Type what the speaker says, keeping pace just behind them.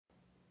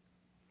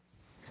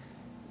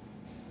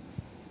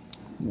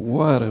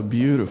What a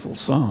beautiful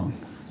song.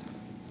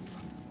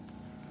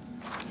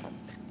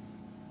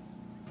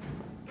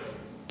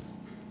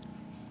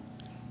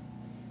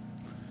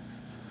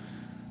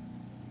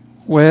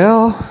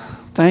 Well,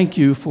 thank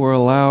you for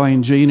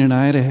allowing Gene and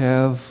I to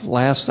have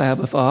last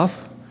Sabbath off.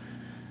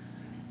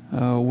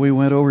 We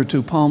went over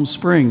to Palm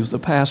Springs. The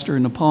pastor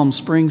in the Palm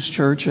Springs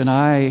church and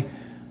I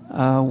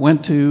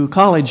went to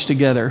college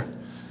together.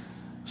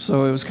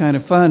 So it was kind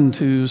of fun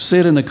to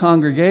sit in the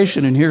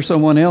congregation and hear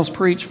someone else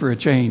preach for a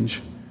change.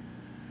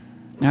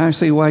 Now I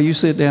see why you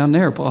sit down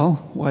there, Paul,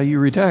 why you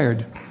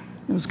retired.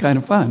 It was kind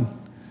of fun.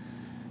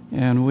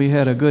 And we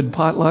had a good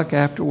potluck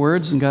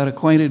afterwards and got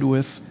acquainted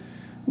with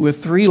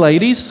three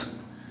ladies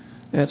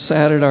that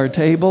sat at our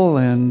table,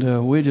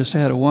 and we just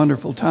had a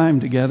wonderful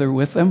time together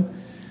with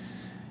them.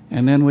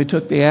 And then we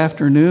took the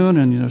afternoon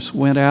and just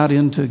went out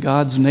into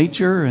God's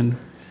nature and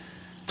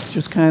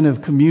just kind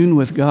of communed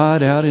with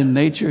God out in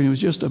nature. And it was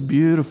just a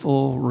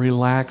beautiful,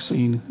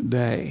 relaxing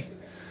day.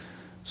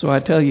 So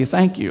I tell you,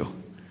 thank you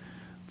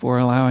for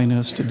allowing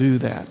us to do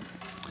that.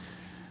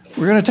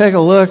 We're going to take a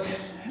look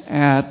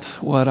at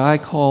what I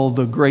call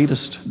the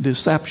greatest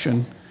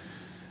deception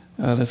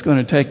that's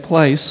going to take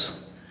place.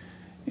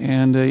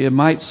 And it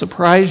might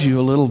surprise you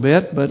a little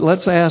bit, but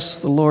let's ask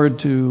the Lord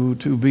to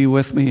be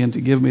with me and to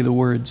give me the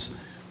words.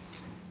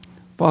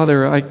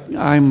 Father,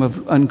 I'm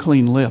of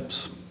unclean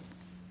lips.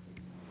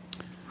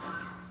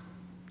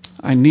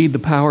 I need the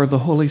power of the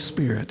Holy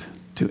Spirit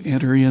to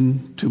enter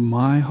into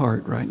my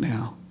heart right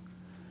now.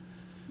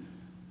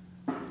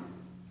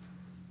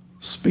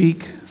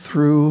 Speak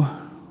through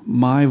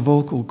my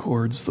vocal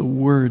cords the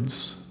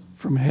words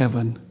from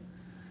heaven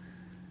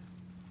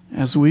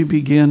as we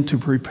begin to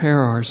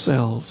prepare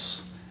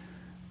ourselves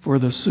for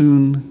the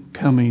soon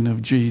coming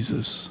of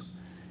Jesus.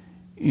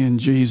 In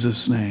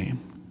Jesus' name,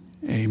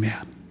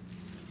 amen.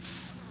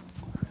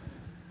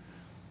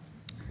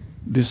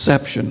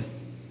 Deception.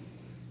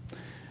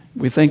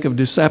 We think of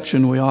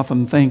deception, we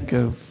often think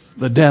of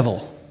the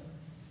devil.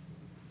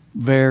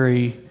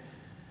 Very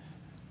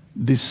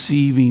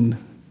deceiving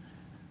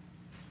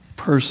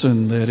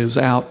person that is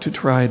out to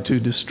try to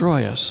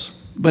destroy us.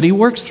 But he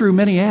works through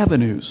many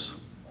avenues.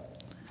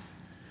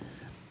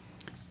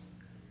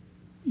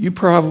 You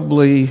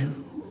probably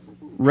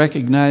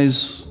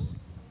recognize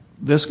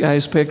this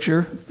guy's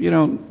picture. If you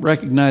don't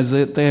recognize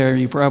it there,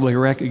 you probably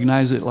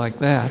recognize it like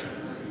that.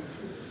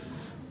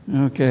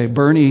 Okay,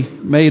 Bernie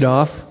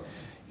Madoff.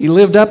 He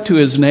lived up to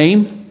his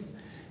name.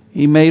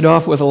 He made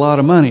off with a lot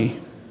of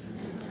money.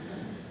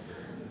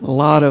 A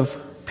lot of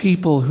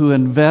people who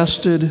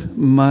invested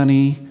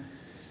money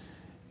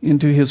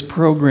into his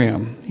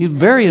program. He's a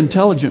very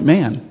intelligent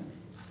man.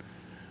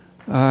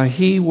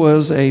 He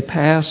was a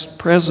past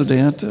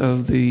president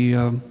of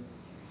the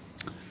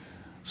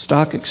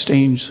Stock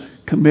Exchange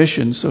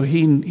Commission, so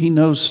he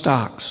knows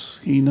stocks.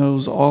 He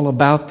knows all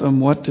about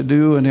them, what to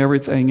do and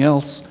everything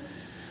else.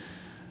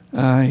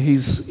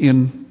 He's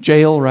in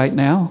jail right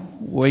now,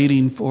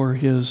 waiting for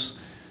his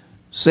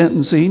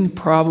sentencing.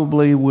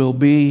 Probably will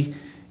be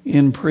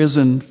in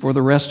prison for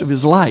the rest of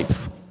his life.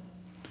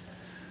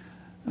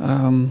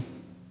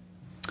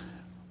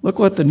 Look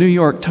what the New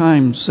York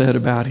Times said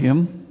about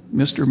him.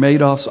 Mr.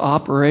 Madoff's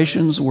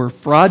operations were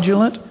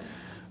fraudulent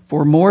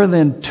for more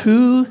than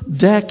 2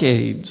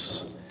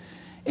 decades.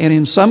 And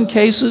in some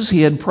cases,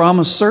 he had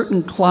promised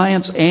certain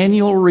clients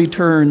annual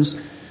returns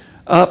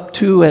up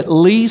to at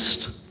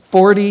least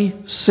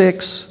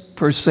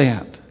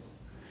 46%.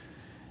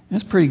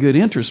 That's a pretty good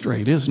interest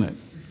rate, isn't it?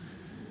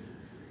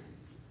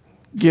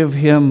 Give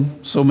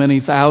him so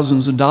many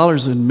thousands of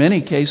dollars. In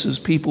many cases,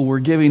 people were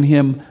giving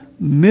him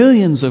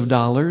millions of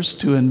dollars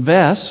to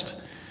invest.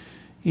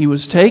 He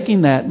was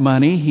taking that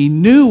money. He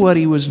knew what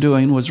he was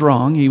doing was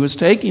wrong. He was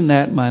taking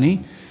that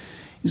money.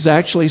 He's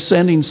actually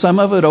sending some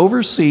of it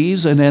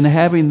overseas and then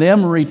having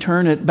them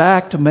return it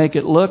back to make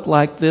it look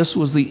like this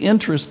was the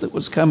interest that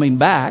was coming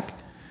back,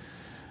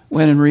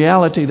 when in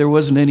reality there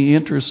wasn't any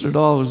interest at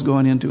all. It was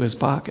going into his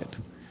pocket.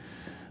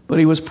 But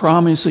he was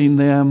promising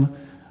them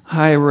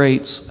high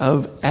rates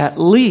of at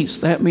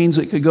least, that means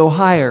it could go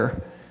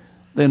higher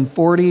than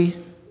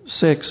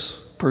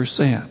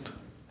 46%.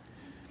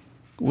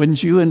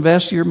 Wouldn't you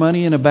invest your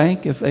money in a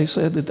bank if they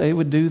said that they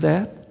would do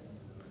that?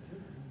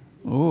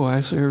 Oh, I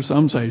hear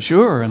some say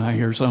sure, and I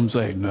hear some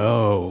say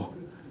no.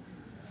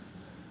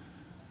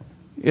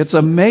 It's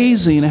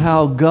amazing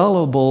how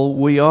gullible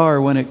we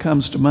are when it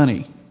comes to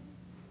money.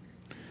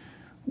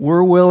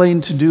 We're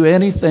willing to do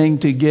anything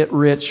to get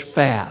rich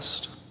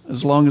fast,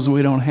 as long as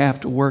we don't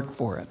have to work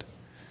for it.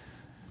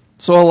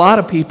 So a lot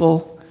of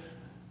people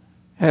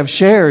have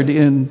shared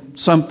in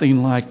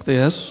something like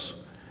this,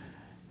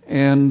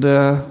 and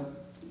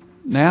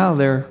now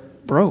they're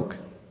broke.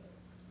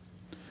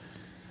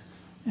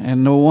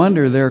 And no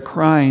wonder they're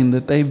crying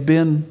that they've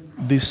been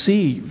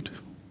deceived,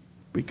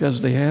 because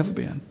they have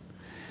been.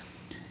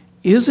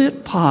 Is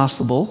it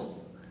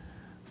possible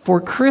for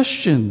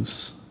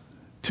Christians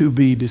to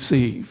be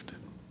deceived?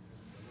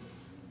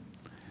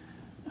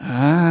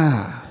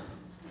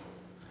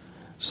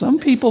 Some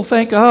people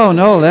think, oh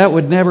no, that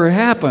would never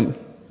happen.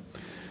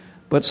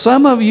 But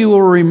some of you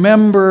will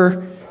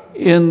remember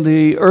in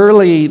the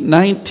early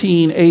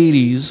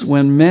 1980s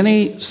when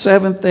many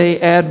Seventh-day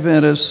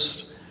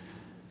Adventist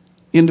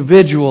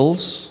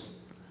individuals,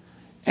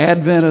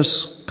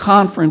 Adventist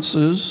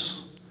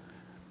conferences,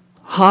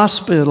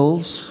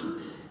 hospitals,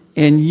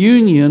 and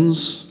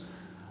unions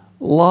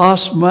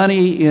lost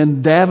money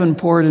in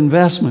Davenport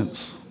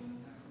investments.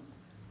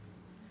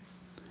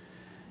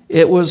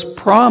 It was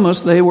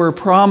promised, they were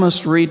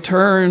promised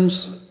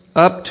returns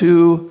up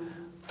to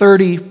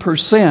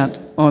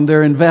 30% on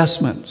their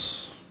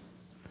investments.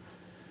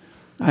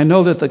 I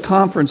know that the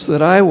conference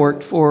that I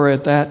worked for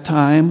at that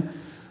time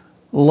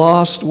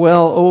lost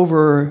well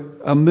over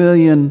 $1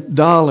 million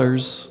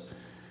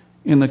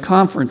in the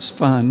conference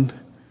fund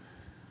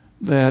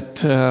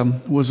that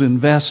was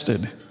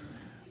invested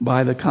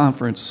by the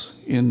conference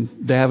in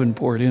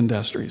Davenport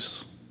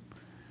Industries.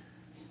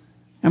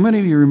 How many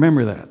of you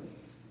remember that?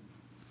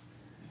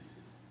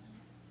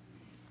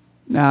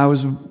 Now,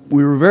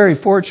 we were very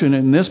fortunate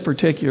in this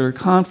particular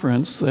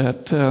conference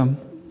that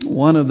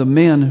one of the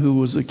men who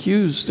was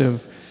accused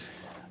of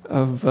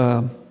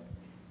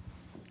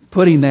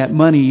putting that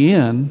money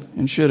in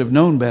and should have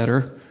known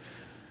better,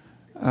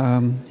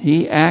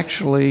 he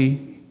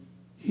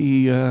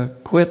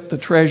quit the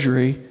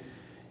treasury,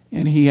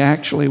 and he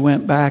actually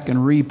went back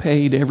and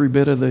repaid every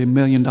bit of the $1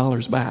 million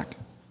back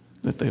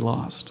that they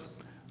lost.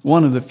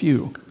 One of the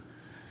few.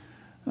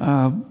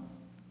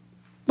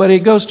 But it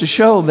goes to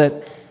show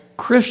that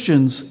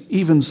Christians,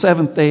 even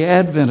Seventh-day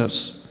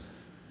Adventists,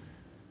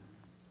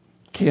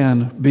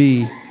 can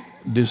be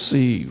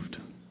deceived.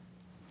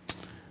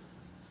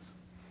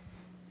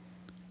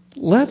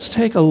 Let's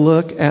take a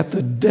look at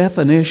the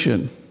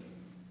definition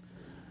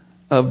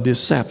of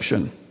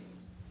deception.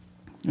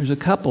 There's a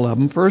couple of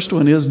them. First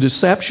one is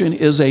deception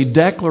is a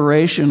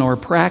declaration or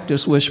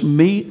practice which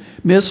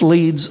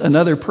misleads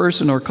another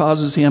person or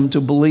causes him to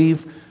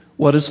believe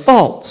what is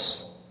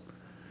false,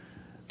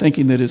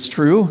 thinking that it's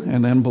true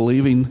and then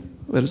believing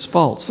that it's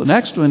false. The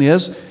next one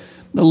is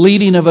the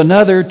leading of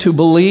another to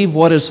believe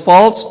what is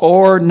false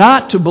or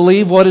not to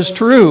believe what is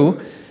true,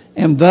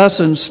 and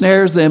thus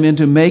ensnares them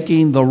into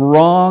making the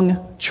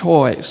wrong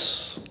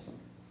choice.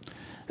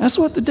 That's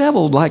what the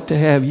devil would like to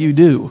have you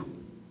do.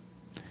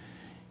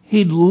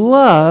 He'd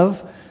love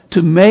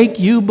to make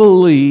you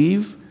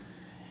believe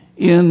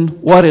in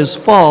what is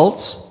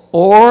false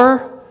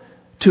or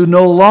to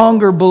no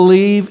longer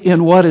believe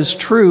in what is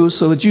true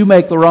so that you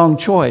make the wrong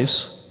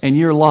choice and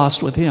you're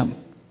lost with him.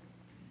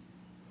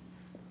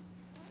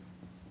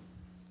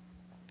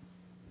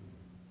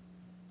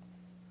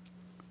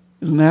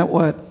 Isn't that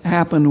what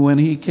happened when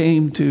he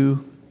came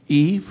to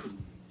Eve?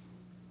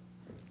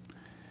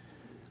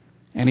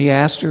 And he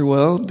asked her,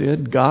 well,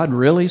 did God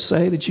really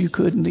say that you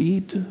couldn't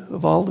eat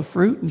of all the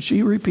fruit? And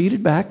she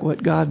repeated back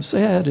what God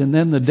said. And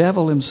then the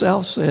devil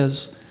himself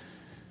says,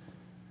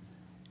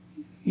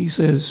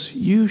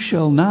 you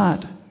shall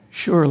not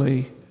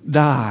surely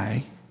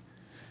die,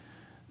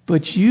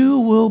 but you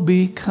will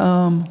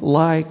become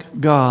like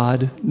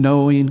God,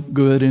 knowing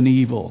good and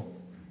evil.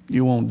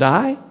 You won't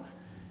die,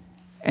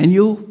 and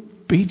you'll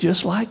be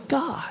just like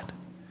God.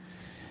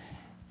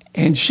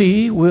 And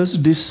she was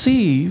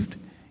deceived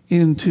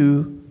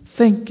into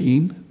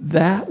thinking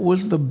that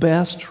was the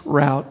best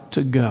route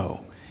to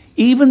go,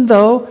 even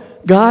though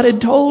God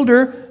had told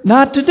her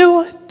not to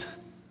do it.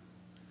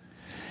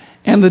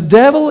 And the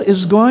devil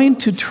is going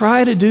to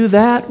try to do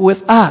that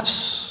with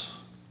us,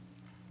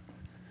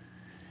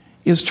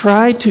 is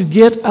try to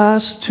get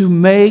us to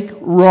make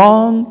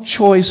wrong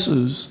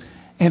choices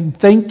and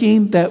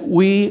thinking that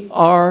we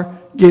are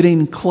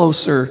getting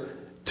closer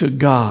to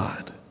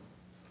God.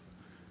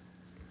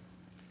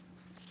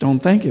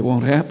 Don't think it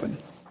won't happen.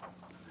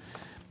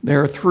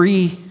 There are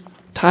 3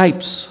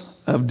 types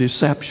of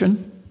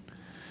deception.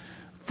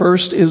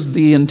 First is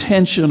the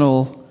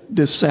intentional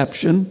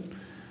deception.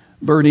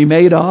 Bernie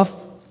Madoff,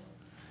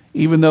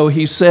 even though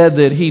he said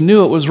that he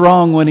knew it was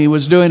wrong when he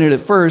was doing it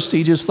at first,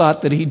 he just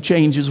thought that he'd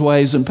change his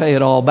ways and pay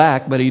it all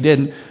back, but he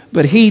didn't.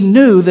 But he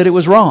knew that it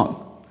was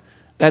wrong.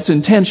 That's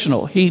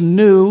intentional. He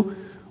knew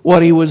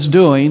what he was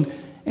doing,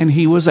 and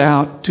he was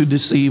out to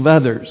deceive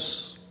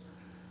others.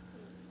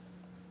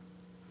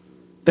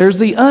 There's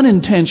the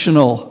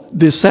unintentional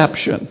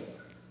deception.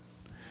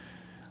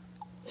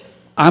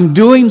 I'm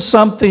doing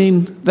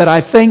something that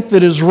I think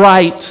that is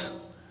right,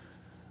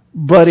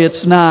 but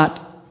it's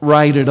not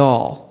right at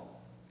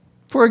all.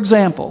 For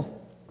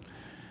example,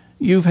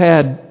 you've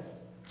had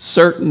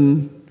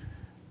certain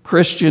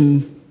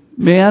Christian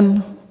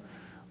men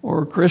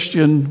or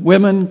Christian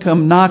women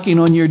come knocking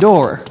on your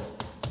door,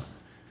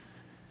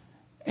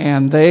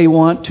 and they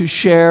want to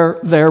share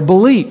their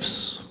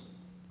beliefs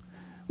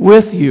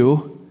with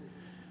you.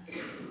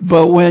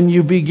 But when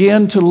you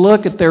begin to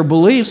look at their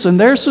beliefs, and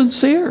they're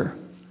sincere,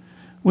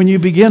 when you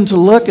begin to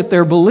look at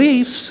their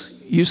beliefs,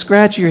 you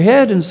scratch your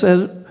head and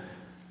say,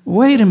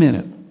 wait a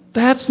minute,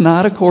 that's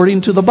not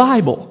according to the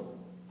Bible.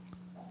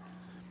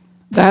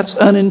 That's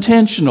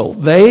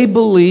unintentional. They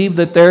believe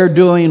that they're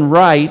doing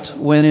right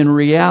when in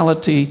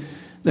reality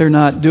they're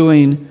not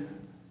doing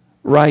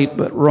right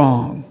but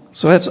wrong.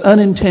 So that's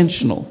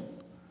unintentional.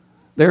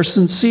 They're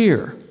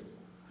sincere.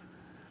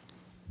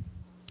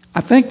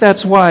 I think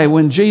that's why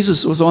when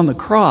Jesus was on the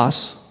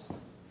cross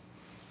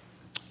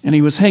and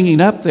he was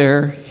hanging up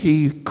there,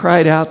 he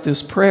cried out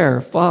this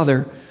prayer,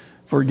 "Father,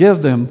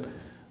 forgive them,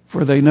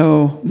 for they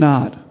know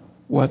not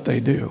what they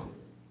do."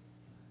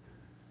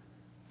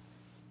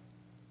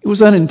 It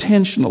was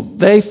unintentional.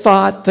 They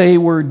thought they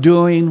were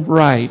doing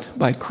right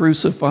by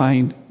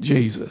crucifying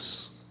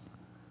Jesus.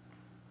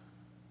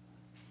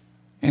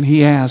 And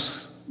he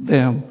asked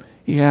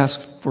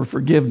for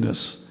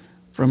forgiveness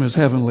from his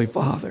heavenly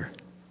Father.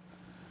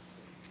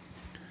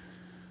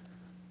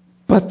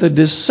 But the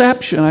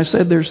deception, I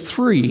said there's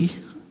three: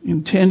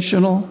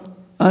 intentional,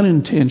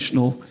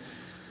 unintentional.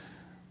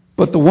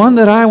 But the one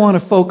that I want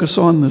to focus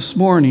on this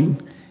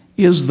morning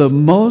is the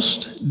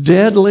most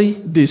deadly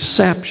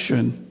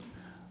deception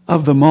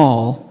of them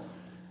all,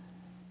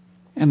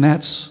 and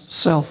that's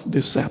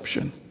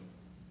self-deception.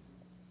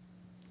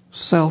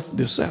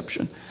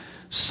 Self-deception.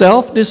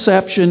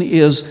 Self-deception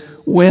is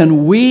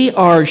when we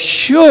are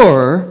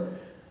sure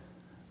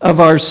of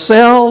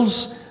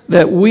ourselves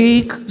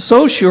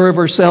so sure of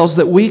ourselves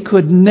that we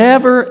could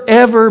never,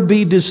 ever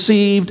be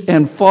deceived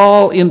and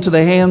fall into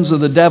the hands of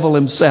the devil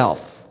himself.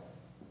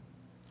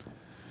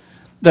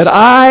 That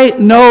I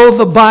know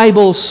the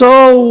Bible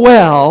so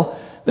well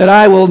that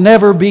I will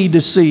never be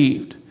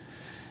deceived.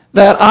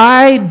 That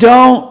I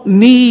don't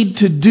need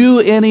to do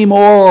any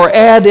more or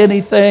add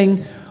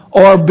anything,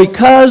 or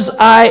because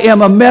I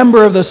am a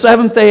member of the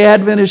Seventh-day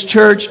Adventist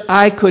Church,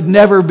 I could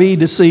never be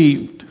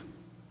deceived.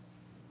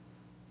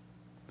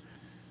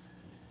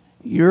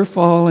 You're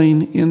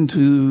falling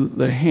into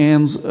the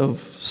hands of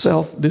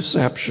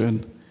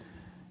self-deception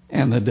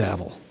and the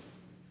devil.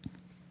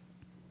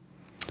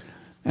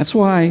 That's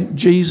why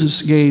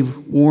Jesus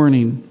gave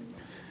warning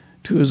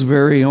to his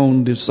very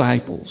own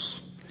disciples.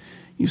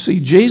 You see,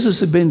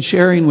 Jesus had been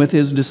sharing with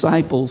his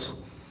disciples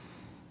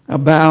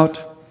about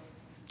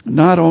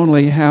not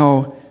only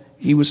how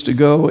he was to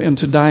go and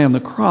to die on the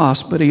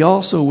cross, but he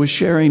also was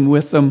sharing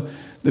with them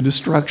the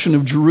destruction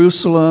of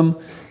Jerusalem.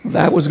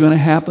 That was going to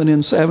happen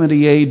in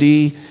 70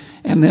 A.D.,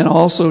 and then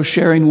also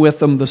sharing with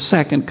them the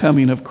second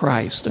coming of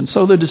Christ. And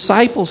so the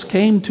disciples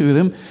came to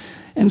them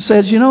and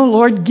says,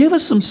 Lord, give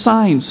us some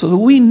signs so that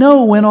we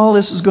know when all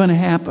this is going to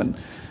happen.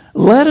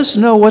 Let us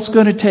know what's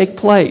going to take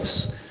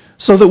place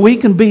so that we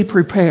can be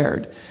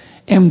prepared.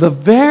 And the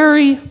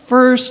very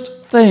first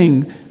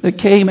thing that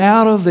came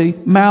out of the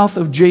mouth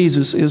of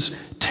Jesus is,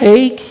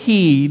 take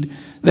heed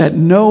that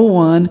no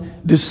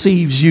one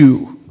deceives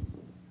you.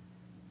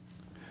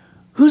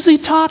 Who's he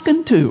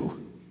talking to?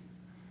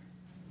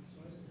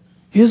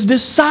 His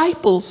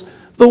disciples,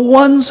 the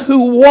ones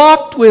who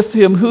walked with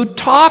him, who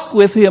talked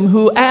with him,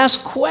 who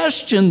asked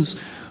questions,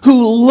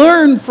 who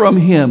learned from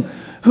him,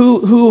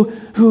 who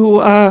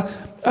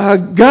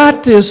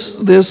got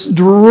this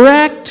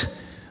direct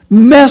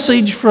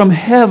message from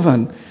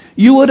heaven.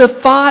 You would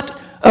have thought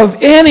of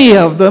any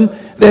of them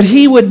that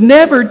he would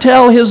never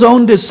tell his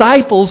own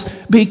disciples,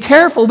 be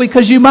careful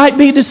because you might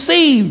be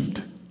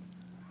deceived.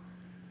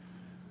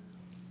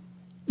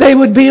 They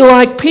would be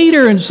like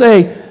Peter and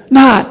say,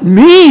 not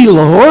me,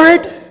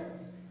 Lord.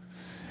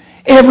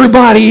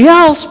 Everybody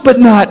else, but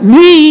not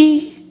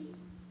me.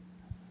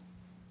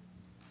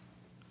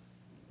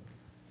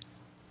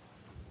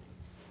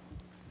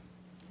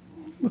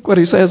 Look what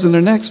he says in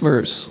the next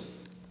verse.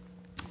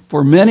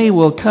 For many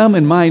will come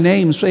in my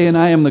name, saying,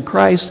 I am the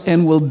Christ,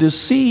 and will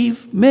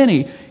deceive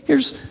many.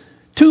 Here's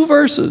two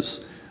verses.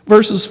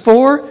 Verses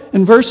 4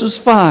 and verses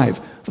 5.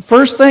 The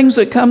first things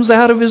that comes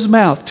out of his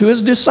mouth to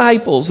his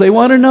disciples, they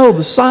want to know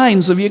the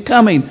signs of you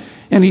coming.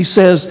 And he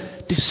says,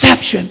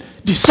 deception,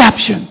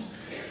 deception.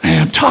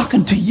 And I'm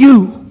talking to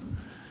you. I'm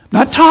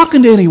not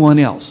talking to anyone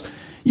else.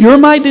 You're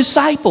my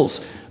disciples.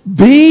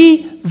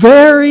 Be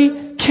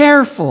very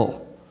careful.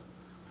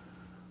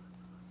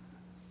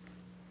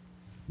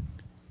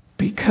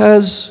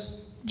 Because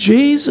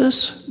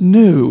Jesus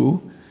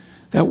knew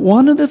that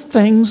one of the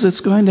things that's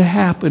going to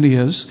happen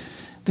is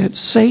that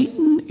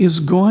Satan is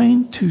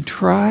going to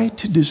try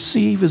to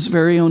deceive his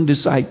very own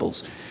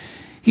disciples.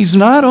 He's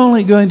not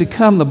only going to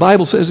come, the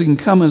Bible says he can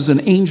come as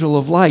an angel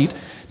of light.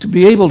 To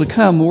be able to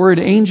come, the word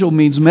angel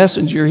means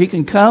messenger. He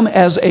can come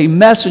as a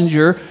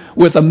messenger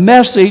with a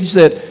message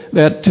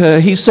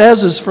that he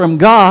says is from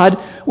God,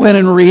 when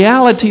in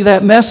reality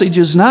that message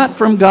is not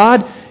from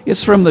God,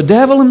 it's from the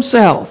devil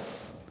himself.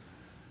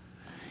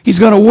 He's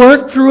going to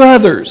work through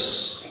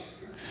others.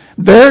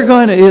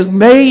 It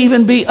may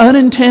even be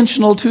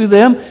unintentional to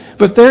them,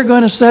 but they're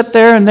going to sit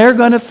there and they're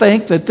going to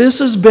think that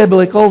this is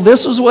biblical,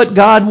 this is what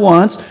God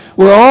wants.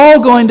 We're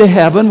all going to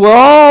heaven. We're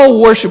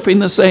all worshiping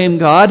the same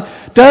God.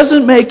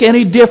 Doesn't make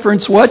any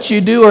difference what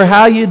you do or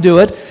how you do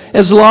it.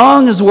 As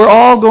long as we're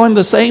all going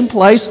to the same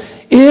place,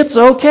 it's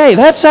okay.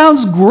 That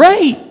sounds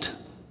great.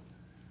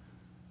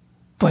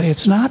 But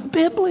it's not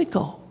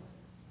biblical.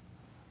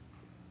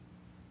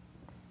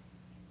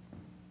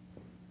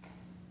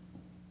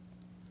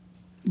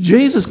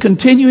 Jesus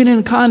continuing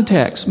in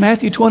context,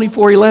 Matthew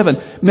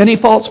 24:11, many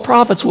false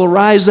prophets will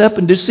rise up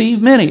and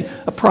deceive many.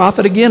 A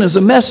prophet, again, is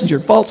a messenger,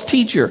 false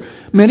teacher.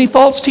 Many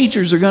false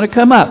teachers are going to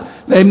come up.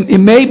 It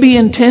may be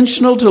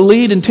intentional to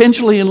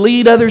intentionally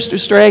lead others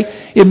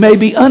astray. It may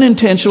be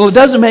unintentional. It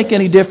doesn't make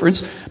any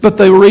difference. But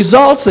the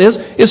result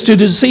is to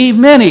deceive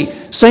many.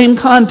 Same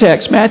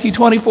context, Matthew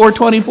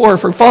 24:24,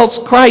 for false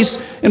Christs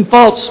and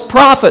false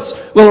prophets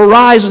will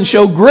arise and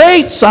show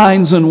great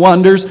signs and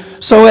wonders,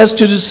 so as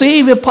to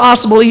deceive, if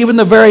possible, even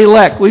the very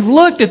elect. We've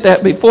looked at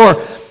that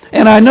before.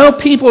 And I know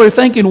people are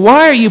thinking,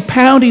 why are you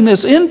pounding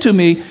this into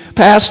me,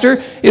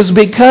 Pastor? Is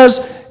because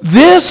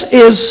this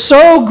is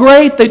so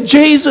great that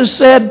Jesus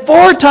said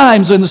 4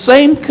 times in the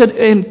same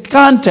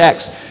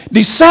context,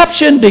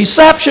 deception,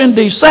 deception,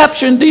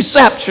 deception,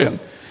 deception.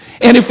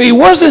 And if he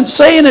wasn't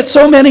saying it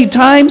so many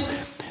times,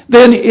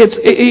 then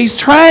he's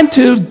trying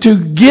to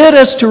get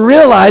us to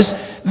realize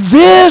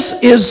this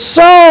is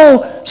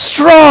so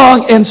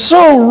strong and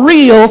so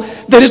real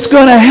that it's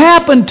going to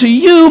happen to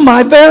you,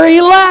 my very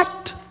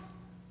elect.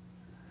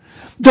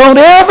 Don't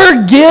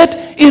ever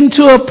get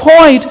into a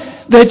point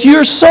that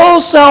you're so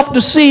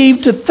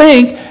self-deceived to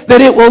think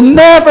that it will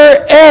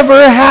never,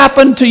 ever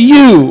happen to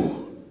you.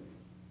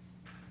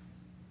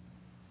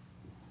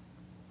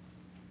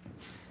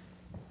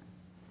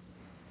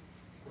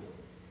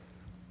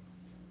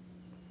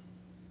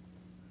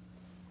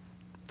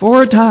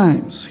 Four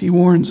times he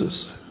warns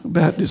us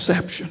about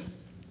deception.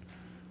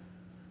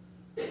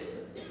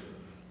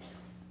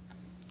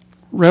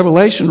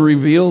 Revelation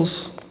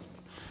reveals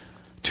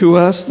to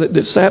us that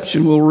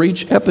deception will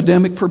reach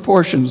epidemic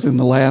proportions in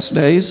the last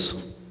days.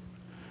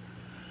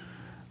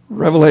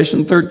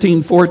 Revelation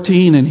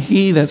 13:14, and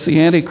he, that's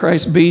the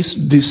Antichrist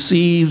beast,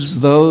 deceives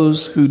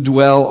those who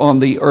dwell on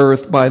the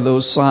earth by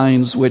those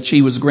signs which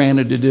he was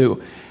granted to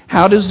do.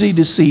 How does he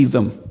deceive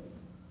them?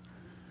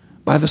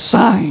 By the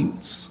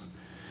signs.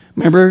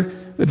 Remember,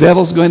 the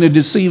devil's going to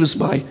deceive us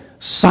by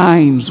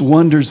signs,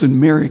 wonders, and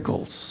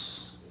miracles.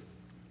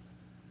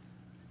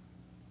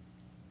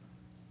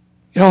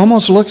 It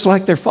almost looks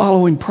like they're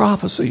following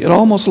prophecy. It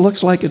almost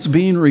looks like it's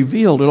being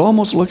revealed. It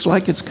almost looks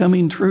like it's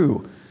coming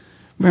true.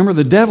 Remember,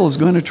 the devil is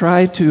going to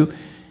try to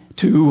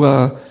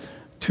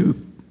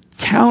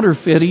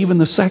counterfeit even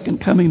the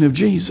second coming of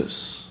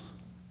Jesus.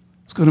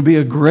 It's going to be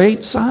a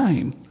great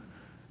sign.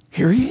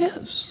 Here he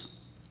is.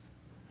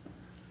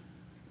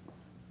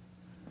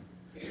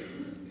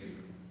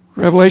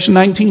 Revelation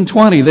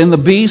 19:20, then the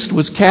beast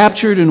was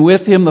captured, and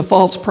with him the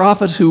false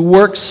prophet who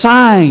worked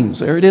signs,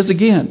 there it is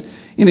again,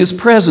 in his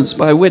presence,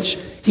 by which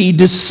he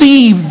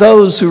deceived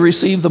those who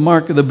received the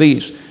mark of the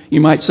beast.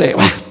 You might say,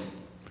 well,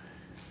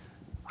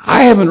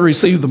 I haven't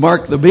received the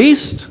mark of the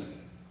beast.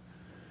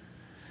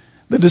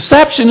 The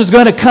deception is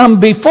going to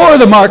come before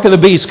the mark of the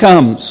beast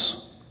comes.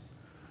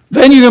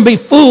 Then you're going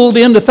to be fooled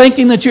into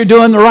thinking that you're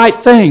doing the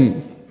right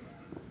thing.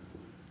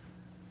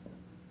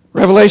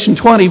 Revelation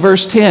 20,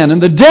 verse 10,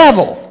 and the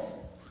devil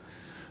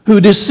who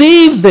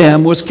deceived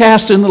them was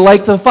cast in the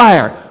lake of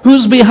fire.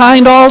 Who's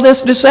behind all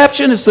this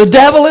deception? It's the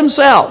devil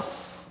himself.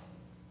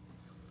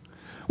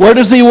 Where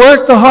does he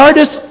work the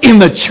hardest? In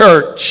the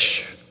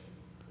church.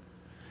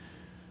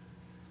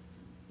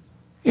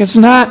 It's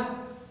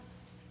not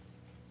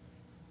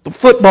the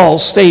football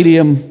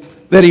stadium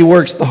that he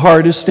works the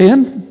hardest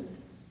in.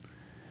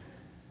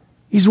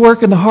 He's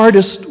working the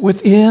hardest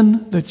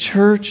within the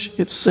church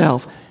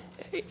itself.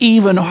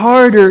 Even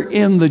harder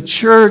in the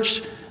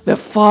church that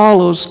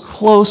follows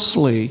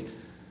closely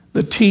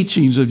the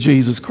teachings of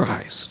Jesus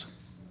Christ.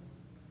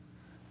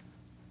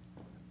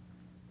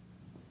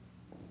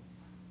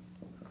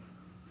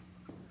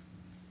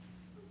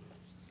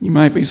 You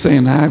might be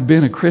saying, I've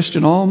been a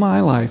Christian all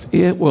my life.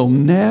 It will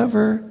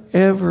never,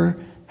 ever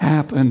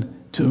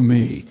happen to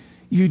me.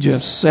 You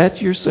just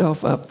set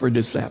yourself up for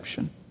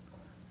deception.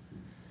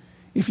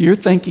 If you're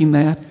thinking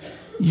that,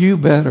 you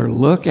better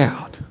look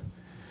out,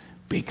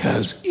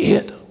 because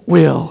it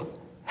will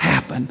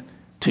happen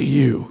to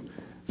you.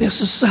 This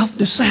is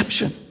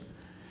self-deception.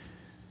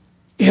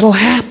 It'll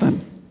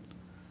happen.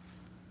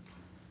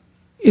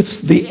 It's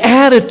the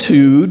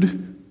attitude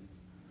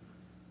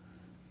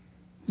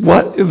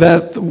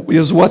that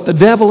is what the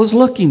devil is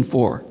looking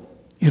for.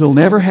 It'll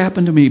never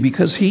happen to me,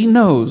 because he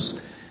knows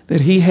that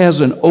he has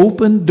an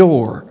open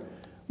door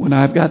when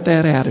I've got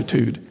that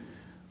attitude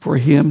for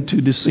him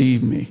to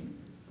deceive me.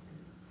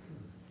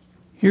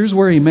 Here's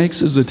where he makes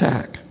his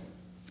attack.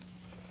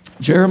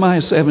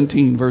 Jeremiah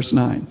 17, verse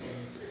 9.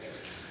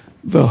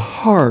 The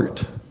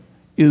heart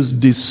is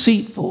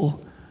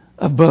deceitful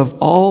above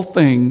all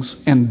things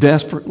and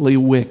desperately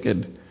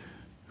wicked.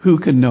 Who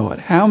can know it?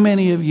 How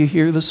many of you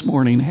here this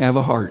morning have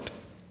a heart?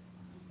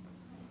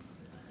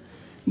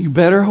 You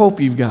better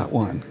hope you've got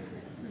one.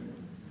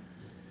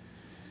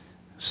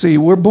 See,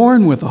 we're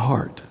born with a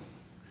heart.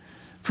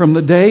 From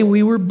the day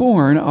we were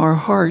born, our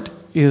heart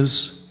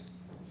is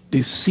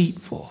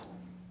deceitful.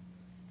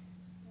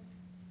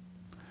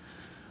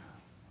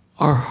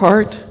 Our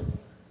heart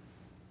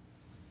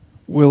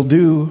will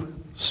do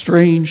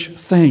strange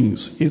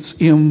things. It's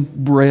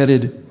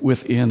inbred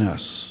within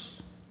us.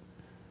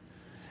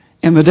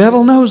 And the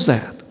devil knows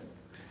that.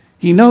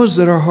 He knows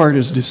that our heart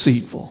is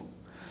deceitful.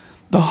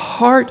 The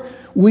heart,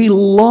 we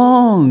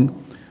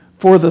long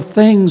for the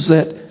things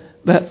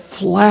that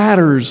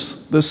flatters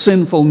the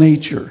sinful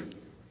nature.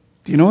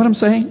 Do you know what I'm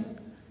saying?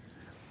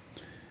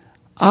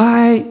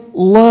 I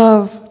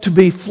love to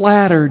be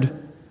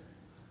flattered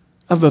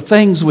of the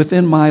things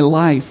within my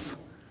life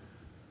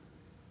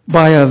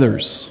by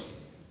others.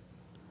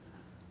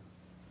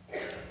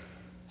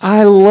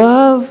 I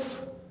love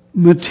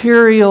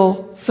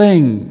material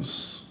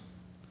things.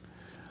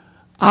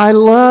 I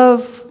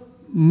love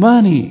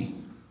money.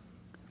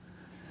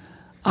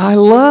 I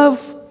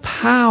love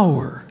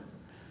power.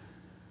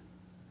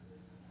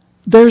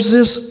 There's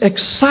this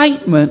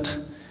excitement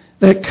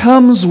that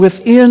comes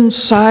within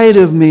inside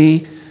of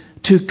me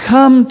to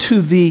come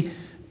to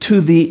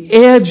the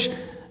edge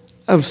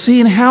of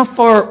seeing how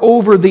far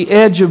over the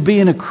edge of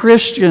being a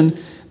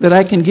Christian that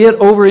I can get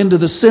over into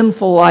the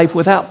sinful life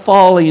without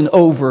falling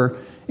over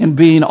and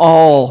being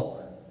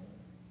all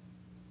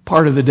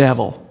part of the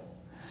devil.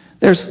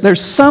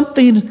 There's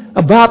something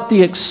about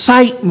the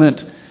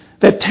excitement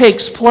that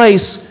takes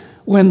place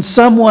when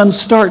someone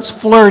starts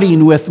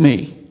flirting with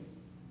me.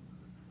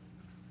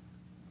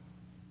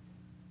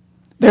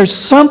 There's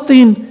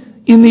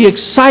something in the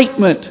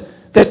excitement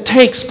that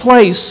takes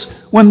place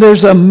when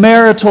there's a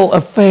marital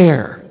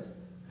affair.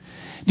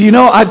 Do you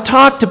know, I've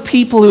talked to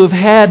people who have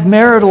had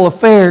marital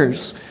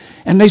affairs,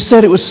 and they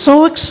said it was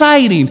so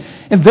exciting.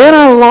 And then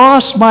I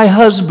lost my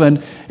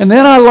husband, and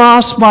then I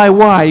lost my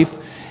wife,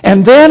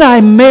 and then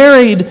I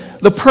married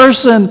the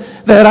person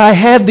that I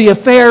had the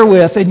affair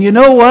with. And you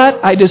know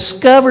what? I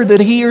discovered that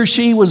he or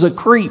she was a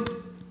creep.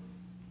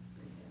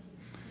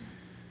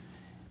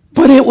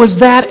 But it was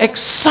that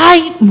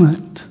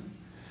excitement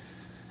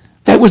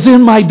that was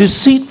in my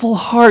deceitful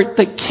heart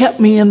that kept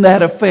me in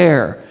that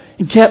affair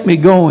and kept me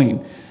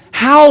going.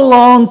 How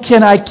long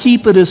can I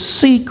keep it a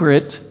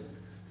secret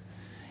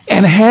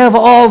and have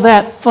all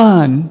that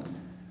fun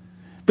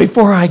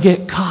before I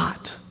get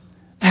caught?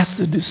 That's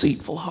the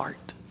deceitful heart.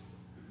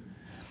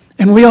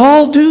 And we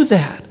all do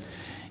that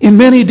in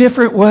many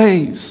different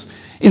ways,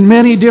 in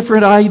many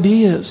different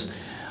ideas.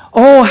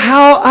 Oh,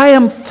 how I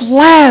am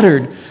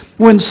flattered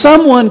when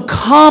someone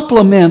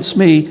compliments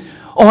me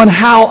on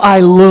how I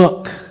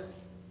look.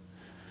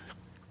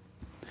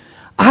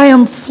 I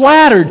am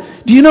flattered.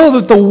 Do you know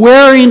that the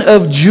wearing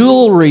of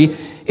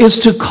jewelry is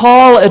to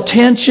call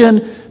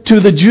attention to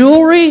the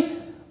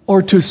jewelry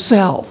or to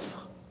self?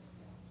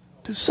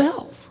 To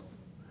self.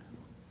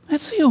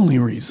 That's the only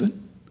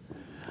reason.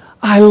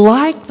 I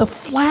like the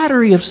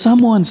flattery of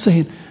someone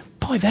saying,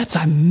 boy, that's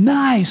a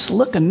nice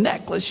looking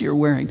necklace you're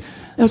wearing.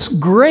 That's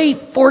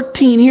great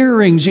 14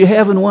 earrings you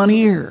have in one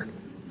ear.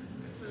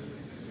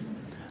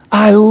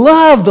 I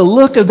love the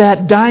look of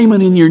that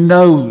diamond in your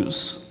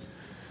nose.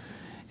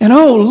 And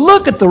oh,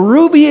 look at the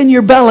ruby in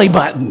your belly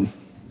button.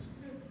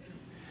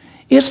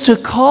 It's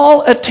to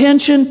call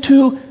attention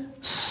to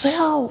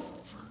self.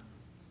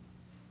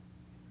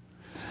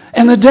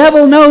 And the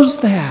devil knows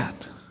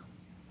that.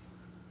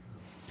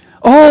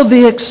 Oh,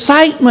 the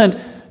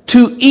excitement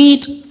to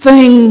eat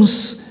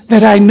things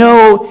that I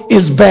know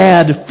is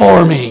bad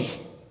for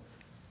me.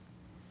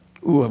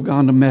 Ooh, I've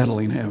gone to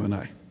meddling, haven't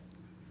I?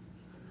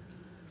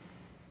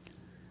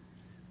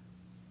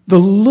 The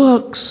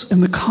looks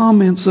and the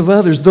comments of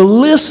others, the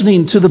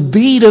listening to the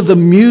beat of the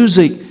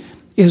music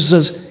is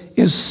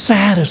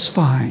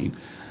satisfying.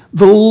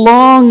 The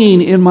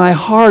longing in my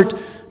heart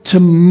to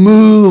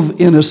move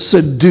in a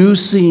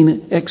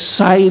seducing,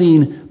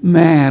 exciting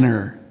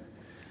manner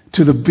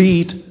to the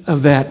beat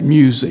of that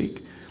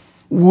music.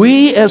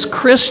 We as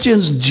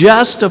Christians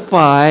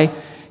justify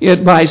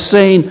it by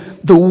saying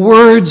the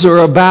words are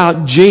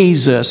about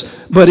Jesus,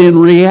 but in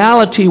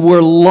reality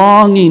we're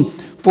longing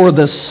for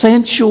the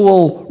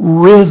sensual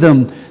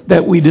rhythm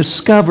that we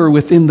discover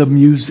within the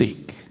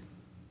music.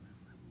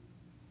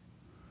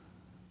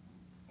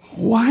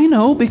 Why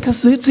no?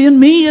 Because it's in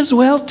me as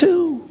well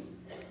too.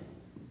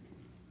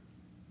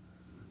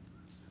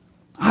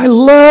 I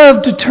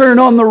love to turn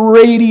on the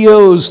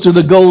radios to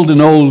the golden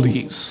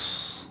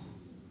oldies.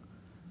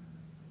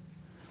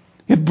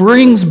 It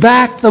brings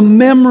back the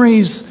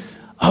memories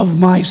of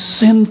my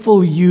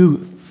sinful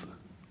youth.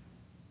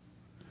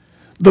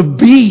 The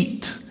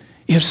beat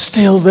is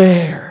still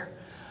there.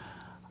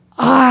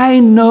 I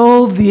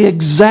know the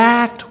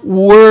exact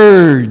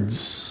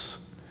words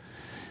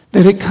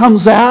that it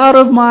comes out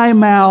of my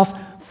mouth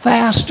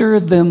faster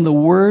than the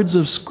words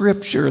of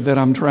Scripture that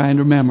I'm trying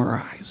to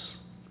memorize.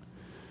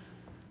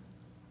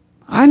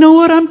 I know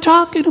what I'm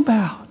talking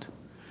about.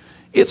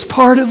 It's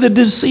part of the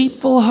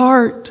deceitful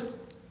heart.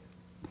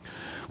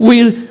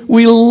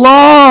 We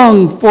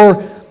long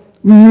for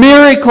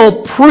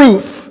miracle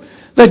proof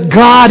that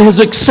God has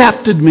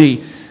accepted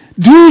me.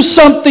 Do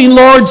something,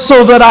 Lord,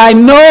 so that I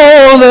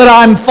know that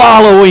I'm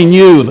following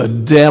you. The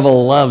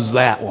devil loves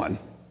that one.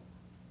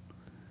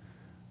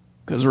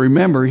 Because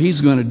remember,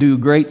 he's going to do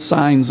great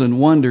signs and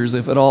wonders,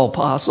 if at all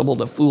possible,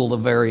 to fool the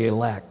very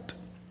elect.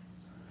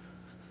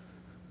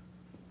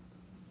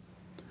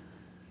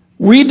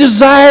 We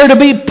desire to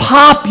be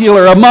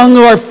popular among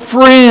our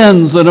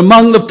friends and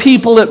among the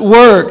people at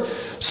work.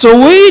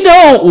 So we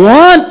don't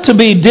want to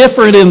be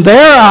different in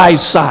their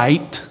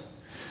eyesight.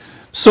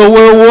 So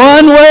we're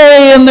one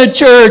way in the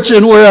church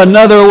and we're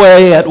another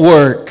way at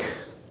work.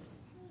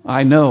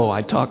 I know,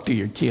 I talk to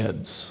your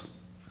kids.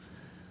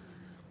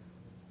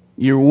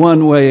 You're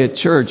one way at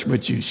church,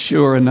 but you're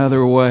sure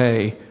another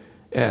way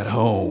at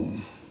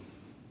home.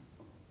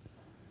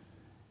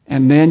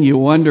 And then you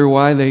wonder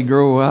why they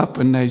grow up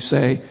and they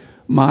say,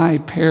 my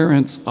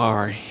parents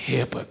are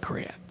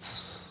hypocrites.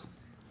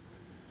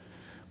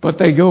 But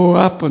they go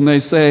up and they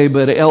say,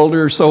 but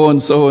Elder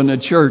so-and-so in the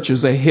church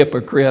is a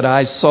hypocrite.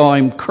 I saw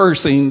him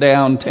cursing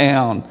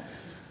downtown.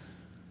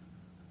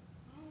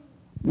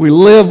 We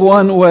live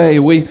one way.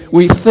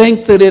 We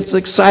think that it's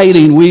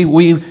exciting.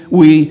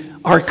 We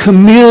are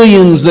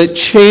chameleons that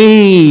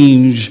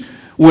change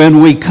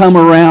when we come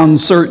around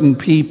certain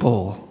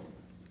people.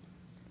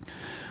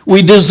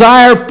 We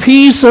desire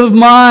peace of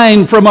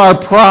mind from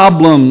our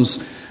problems,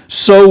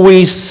 so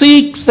we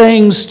seek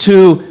things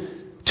to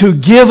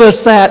give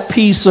us that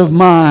peace of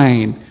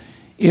mind.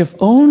 If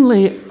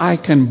only I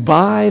can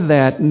buy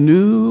that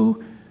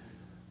new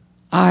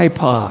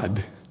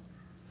iPod.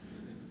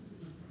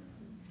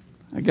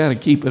 I got to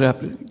keep it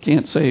up.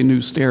 Can't say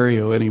new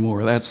stereo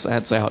anymore.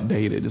 That's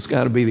outdated. It's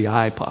got to be the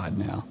iPod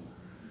now.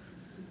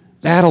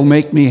 That'll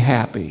make me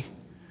happy.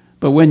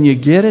 But when you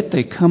get it,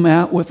 they come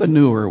out with a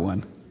newer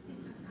one.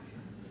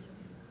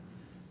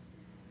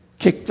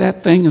 Kick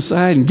that thing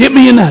aside and get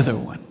me another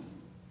one.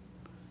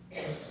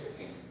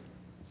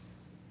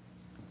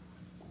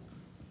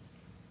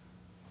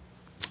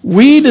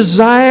 We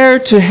desire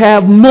to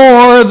have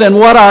more than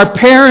what our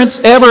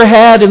parents ever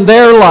had in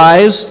their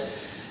lives.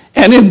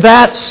 And in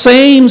that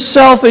same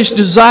selfish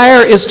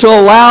desire is to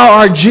allow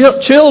our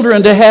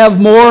children to have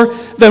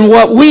more than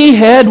what we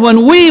had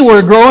when we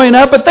were growing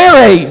up at their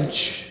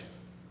age.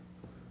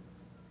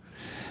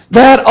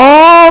 That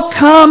all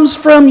comes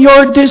from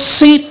your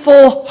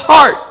deceitful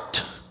heart.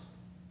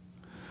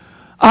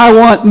 I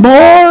want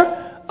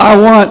more, I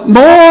want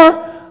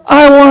more,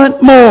 I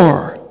want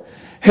more.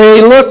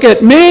 Hey, look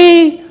at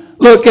me,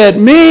 look at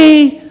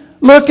me,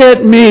 look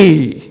at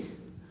me.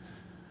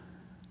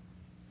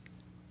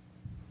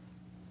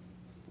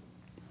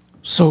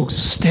 So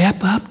step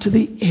up to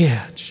the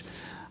edge.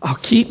 I'll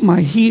keep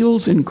my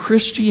heels in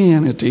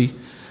Christianity,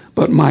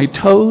 but my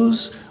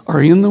toes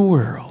are in the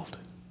world.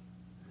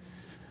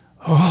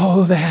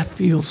 Oh, that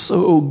feels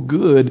so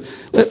good.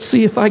 Let's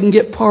see if I can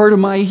get part of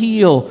my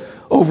heel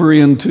over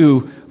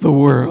into the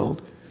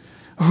world.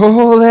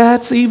 Oh,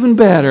 that's even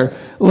better.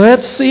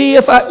 Let's see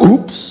if I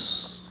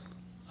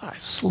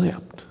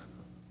slipped.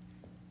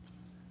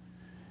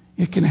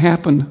 It can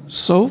happen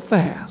so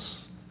fast.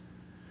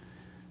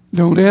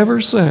 Don't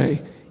ever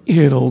say,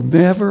 it'll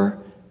never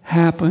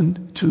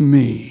happen to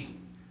me.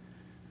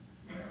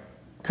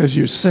 Because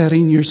you're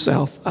setting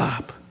yourself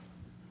up.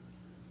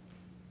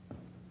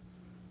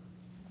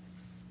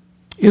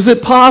 Is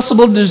it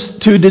possible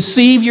to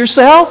deceive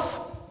yourself?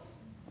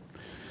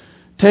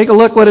 Take a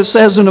look what it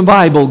says in the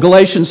Bible,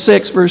 Galatians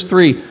 6, verse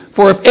 3.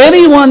 For if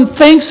anyone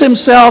thinks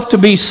himself to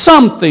be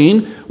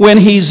something when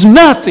he's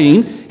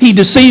nothing, he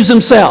deceives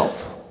himself.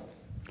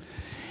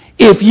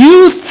 If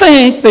you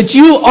think that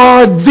you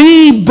are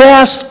the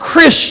best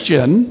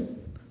Christian,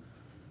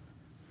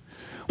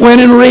 when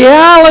in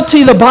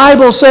reality the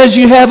Bible says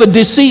you have a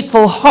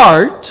deceitful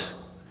heart,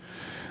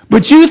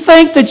 but you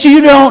think that you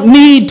don't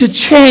need to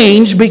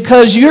change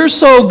because you're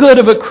so good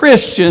of a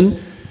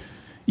Christian,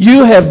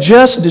 you have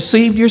just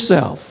deceived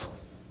yourself.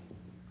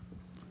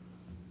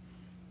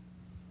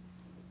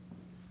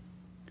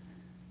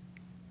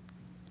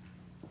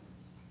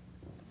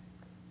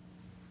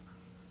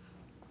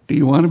 Do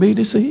you want to be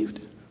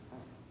deceived?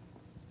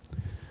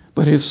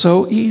 But it's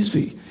so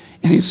easy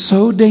and it's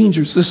so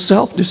dangerous. This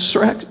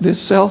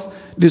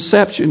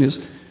self-deception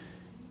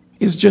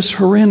is just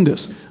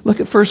horrendous.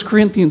 Look at 1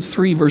 Corinthians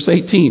 3, verse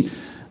 18.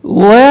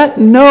 Let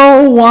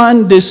no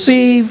one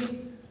deceive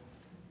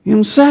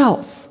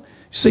himself.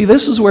 See,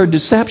 this is where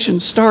deception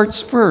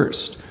starts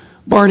first.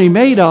 Barney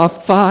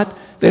Madoff thought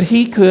that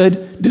he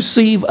could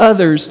deceive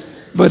others,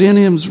 but in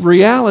his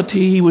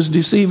reality, he was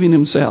deceiving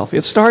himself.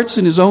 It starts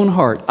in his own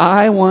heart.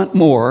 I want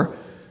more,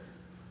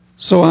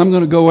 so I'm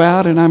going to go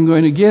out and I'm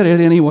going to get it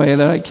any way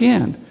that I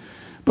can.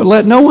 But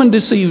let no one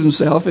deceive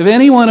himself. If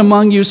anyone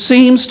among you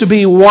seems to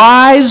be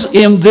wise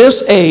in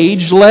this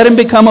age, let him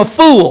become a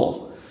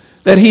fool,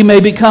 that he may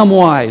become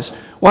wise.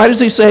 Why does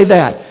he say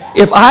that?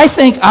 If I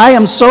think I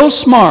am so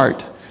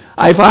smart,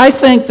 if I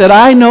think that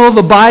I know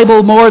the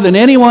Bible more than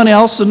anyone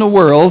else in the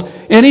world,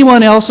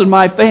 anyone else in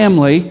my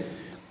family,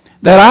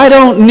 that I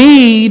don't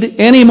need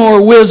any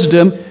more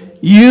wisdom,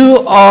 you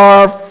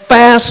are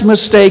fast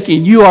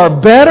mistaken. You are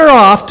better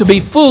off to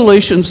be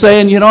foolish and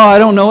saying, I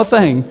don't know a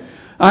thing.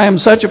 I am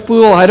such a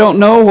fool, I don't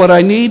know what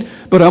I need,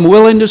 but I'm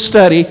willing to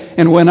study.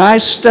 And when I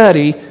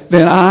study,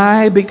 then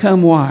I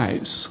become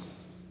wise.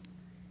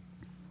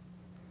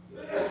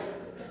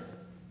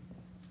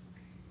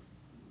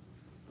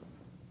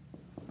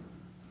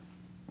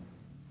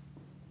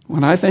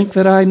 when I think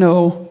that I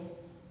know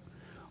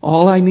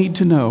all I need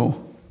to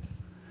know,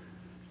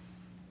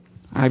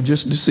 I've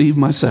just deceived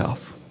myself.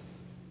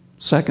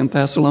 2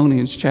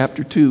 Thessalonians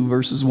chapter 2,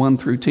 verses 1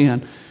 through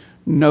 10.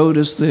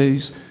 Notice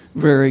these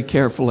very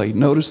carefully.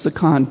 Notice the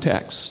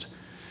context.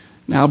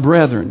 Now,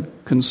 brethren,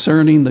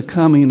 concerning the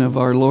coming of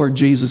our Lord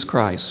Jesus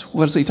Christ.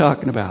 What is he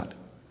talking about?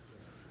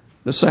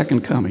 The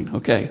second coming.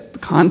 Okay. The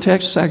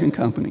context, second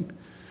coming.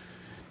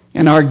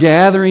 And our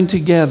gathering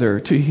together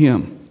to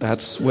Him.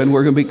 That's when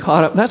we're going to be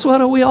caught up. That's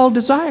what we all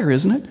desire,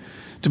 isn't it?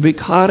 To be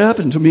caught up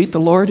and to meet the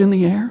Lord in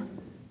the air.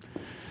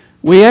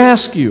 We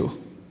ask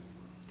you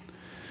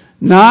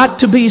not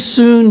to be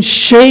soon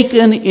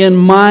shaken in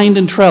mind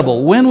and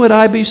trouble. When would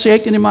I be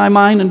shaken in my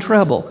mind and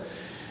trouble?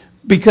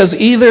 Because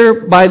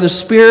either by the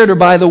Spirit or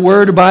by the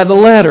Word or by the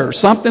letter,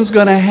 something's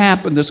going to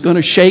happen that's going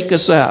to shake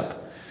us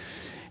up.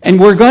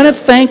 And we're going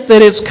to think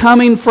that it's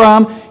coming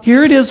from,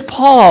 here it is,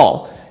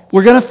 Paul.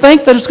 We're going to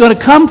think that it's going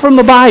to come from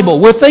the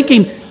Bible. We're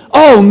thinking,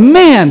 oh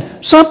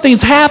man,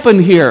 something's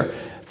happened here.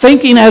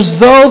 Thinking as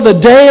though the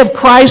day of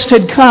Christ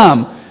had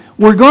come.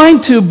 We're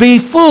going to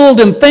be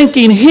fooled in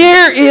thinking,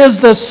 here is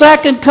the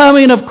second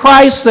coming of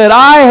Christ that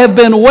I have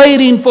been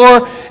waiting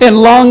for and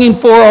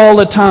longing for all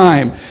the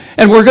time.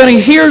 And we're going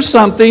to hear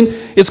something.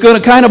 It's going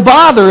to kind of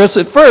bother us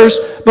at first,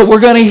 but we're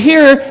going to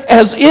hear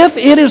as if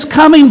it is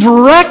coming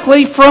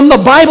directly from the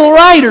Bible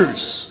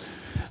writers.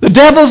 The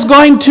devil's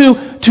going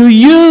to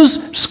use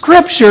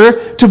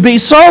Scripture to be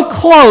so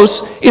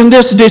close in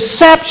this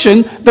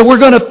deception that we're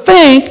going to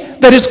think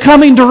that it's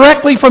coming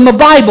directly from the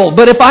Bible.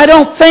 But if I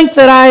don't think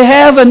that I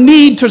have a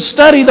need to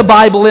study the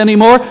Bible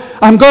anymore,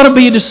 I'm going to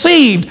be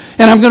deceived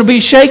and I'm going to be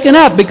shaken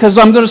up because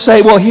I'm going to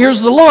say, well,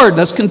 here's the Lord.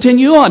 Let's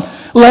continue on.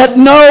 Let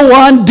no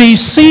one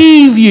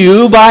deceive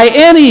you by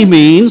any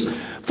means,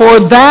 for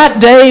that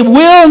day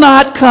will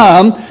not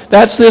come.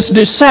 That's this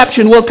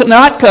deception will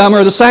not come,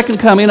 or the second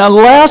coming,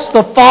 unless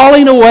the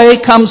falling away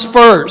comes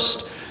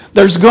first.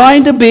 There's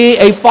going to be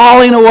a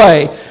falling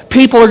away.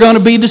 People are going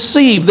to be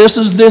deceived. This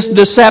is this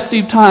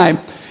deceptive time.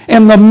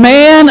 And the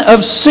man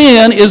of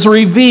sin is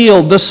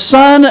revealed, the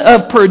son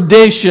of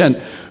perdition,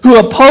 who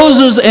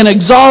opposes and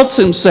exalts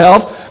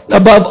himself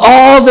above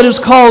all that is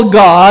called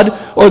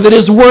God or that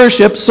is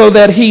worshipped, so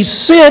that he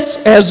sits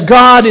as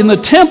God in the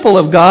temple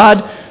of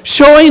God,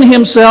 showing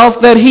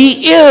himself that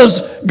he is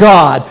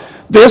God.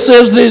 This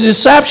is the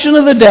deception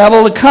of the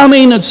devil, the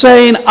coming and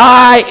saying,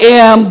 I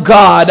am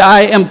God,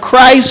 I am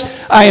Christ,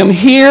 I am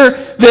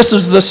here, this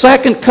is the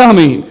second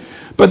coming.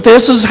 But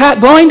this is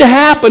going to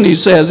happen, he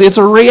says. It's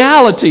a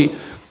reality.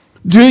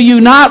 Do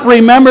you not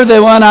remember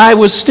that when I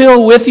was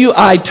still with you,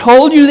 I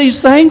told you these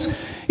things?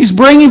 He's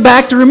bringing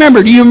back to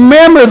remember. Do you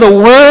remember the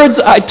words?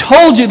 I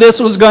told you this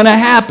was going to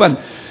happen.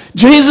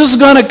 Jesus is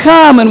going to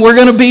come and we're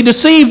going to be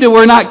deceived if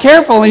we're not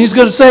careful. And he's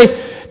going to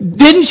say,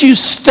 didn't you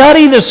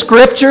study the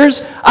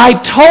Scriptures? I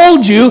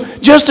told you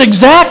just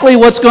exactly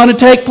what's going to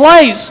take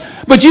place.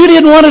 But you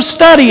didn't want to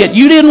study it.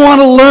 You didn't want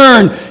to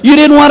learn. You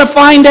didn't want to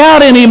find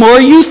out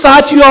anymore. You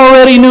thought you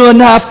already knew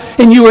enough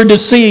and you were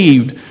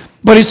deceived.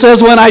 But he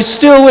says, when I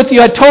still with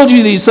you, I told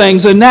you these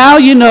things. And now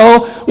you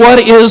know what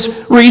is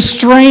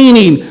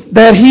restraining,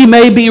 that he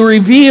may be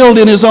revealed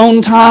in his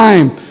own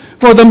time.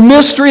 For the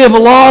mystery of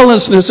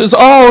lawlessness is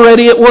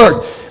already at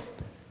work.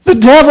 The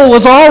devil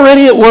was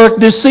already at work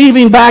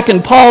deceiving back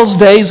in Paul's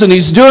days, and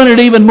he's doing it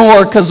even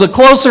more, because the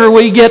closer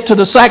we get to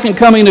the second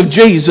coming of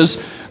Jesus,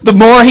 the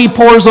more he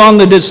pours on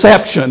the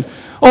deception.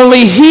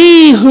 Only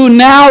he who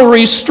now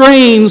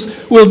restrains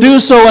will do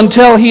so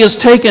until he is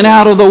taken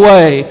out of the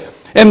way.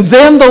 And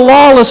then the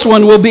lawless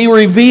one will be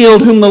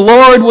revealed, whom the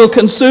Lord will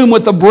consume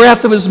with the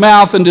breath of his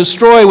mouth and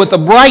destroy with the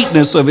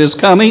brightness of his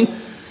coming.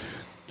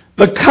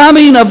 The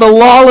coming of the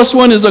lawless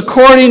one is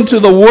according to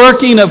the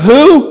working of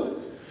who?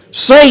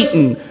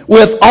 Satan,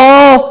 with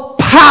all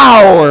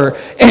power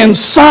and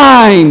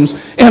signs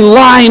and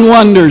lying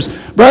wonders.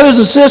 Brothers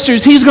and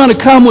sisters, he's going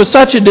to come with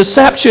such a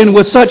deception,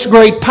 with such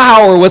great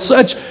power, with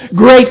such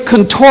great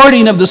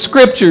contorting of the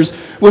Scriptures,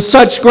 with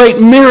such great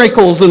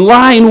miracles and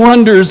lying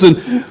wonders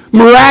and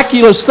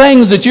miraculous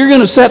things that you're going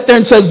to sit there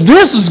and say,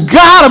 this has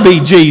got to be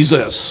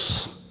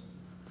Jesus.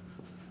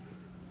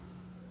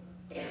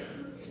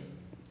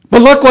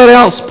 But look what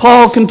else.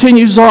 Paul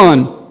continues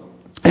on.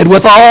 And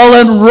with all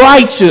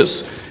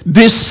unrighteous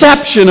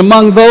deception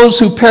among those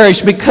who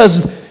perish,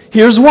 because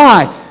here's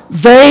why.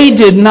 They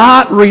did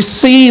not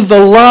receive the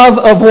love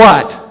of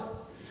what?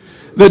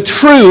 The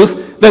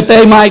truth, that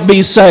they might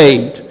be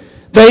saved.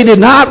 They did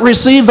not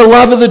receive the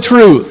love of the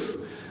truth.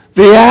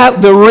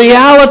 The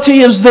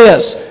reality is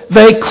this.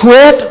 They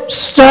quit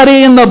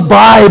studying the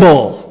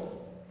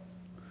Bible.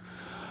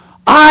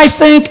 I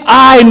think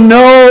I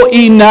know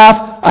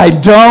enough. I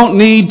don't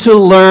need to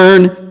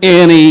learn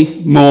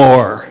any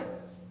more.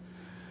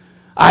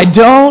 I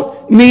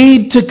don't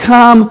need to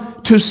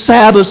come to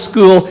Sabbath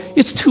school.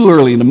 It's too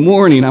early in the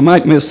morning. I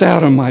might miss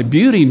out on my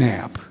beauty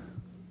nap.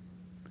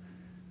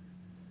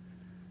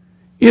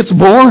 It's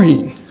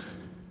boring.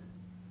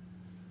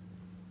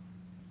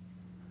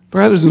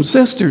 Brothers and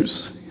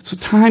sisters, it's a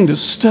time to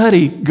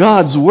study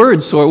God's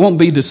Word so it won't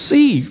be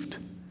deceived.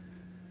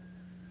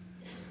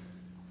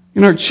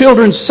 In our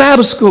children's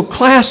Sabbath school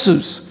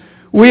classes,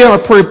 we are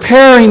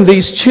preparing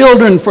these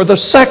children for the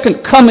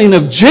second coming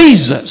of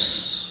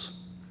Jesus.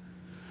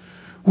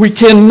 We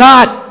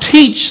cannot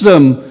teach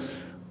them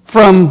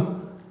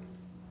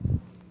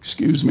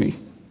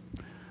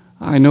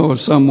I know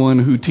of someone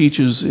who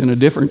teaches in a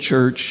different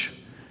church.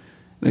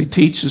 They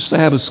teach the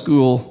Sabbath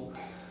school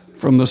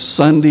from the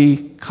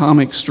Sunday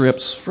comic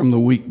strips from the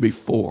week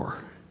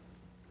before.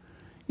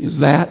 Is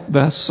that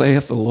thus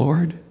saith the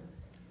Lord?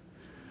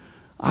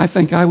 I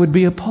think I would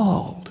be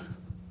appalled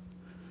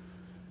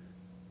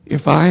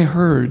if I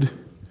heard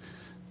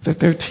that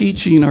they're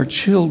teaching our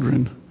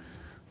children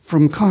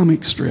from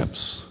comic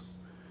strips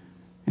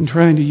and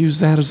trying to use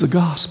that as the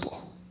gospel.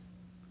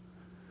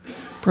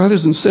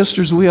 Brothers and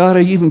sisters, we ought to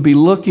even be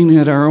looking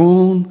at our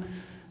own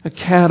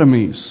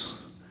academies.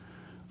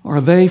 Are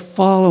they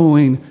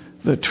following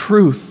the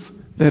truth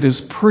that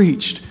is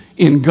preached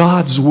in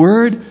God's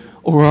Word,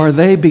 or are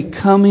they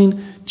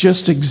becoming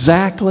just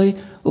exactly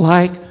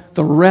like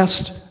the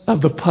rest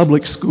of the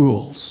public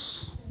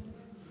schools?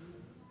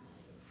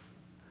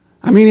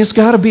 I mean, it's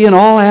got to be in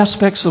all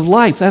aspects of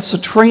life. That's the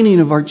training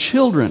of our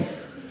children.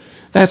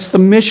 That's the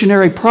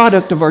missionary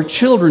product of our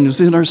children, is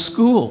in our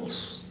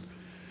schools.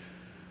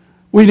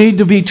 We need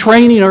to be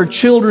training our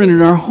children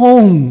in our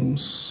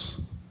homes.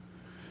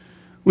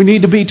 We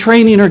need to be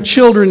training our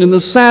children in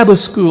the Sabbath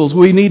schools.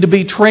 We need to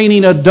be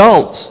training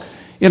adults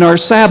in our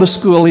Sabbath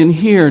school in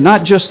here,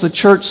 not just the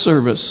church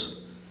service.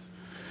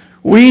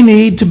 We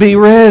need to be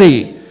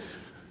ready.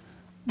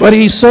 But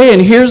he's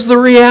saying, here's the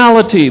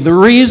reality. The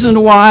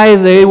reason why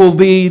they will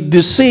be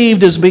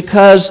deceived is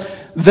because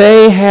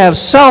they have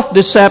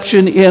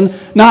self-deception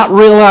in not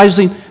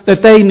realizing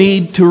that they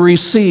need to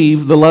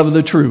receive the love of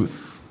the truth.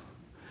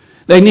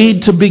 They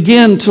need to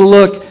begin to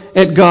look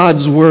at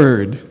God's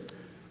Word.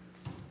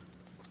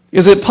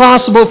 Is it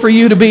possible for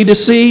you to be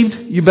deceived?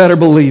 You better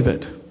believe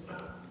it.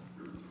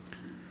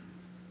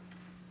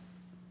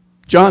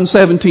 John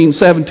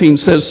 17:17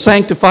 says,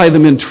 sanctify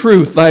them in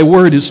truth. Thy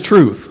word is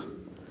truth.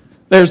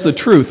 There's the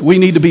truth. We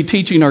need to be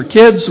teaching our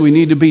kids. We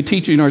need to be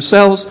teaching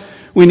ourselves.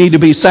 We need to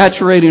be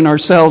saturating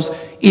ourselves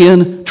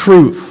in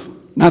truth.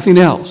 Nothing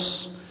else.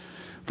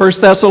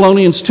 1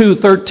 Thessalonians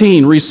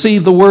 2:13,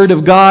 receive the Word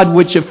of God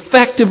which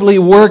effectively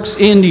works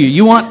in you.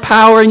 You want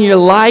power in your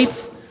life?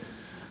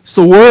 It's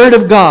the Word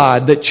of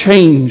God that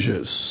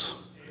changes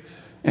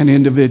an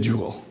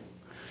individual.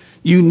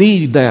 You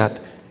need that.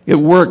 It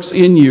works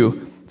in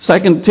you.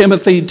 2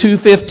 Timothy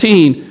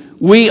 2:15,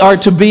 we are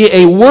to be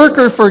a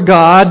worker for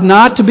God,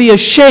 not to be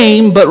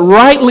ashamed, but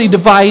rightly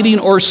dividing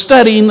or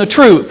studying the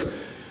truth.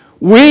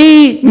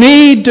 We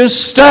need to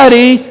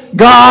study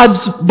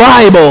God's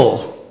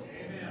Bible.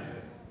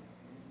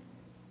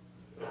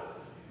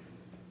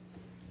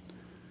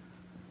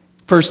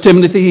 1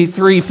 Timothy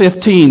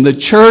 3:15, the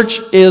church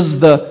is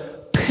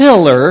the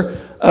pillar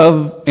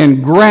of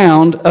and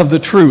ground of the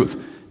truth.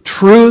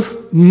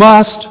 Truth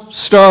must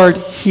start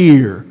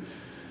here.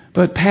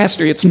 But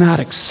Pastor, it's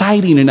not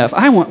exciting enough.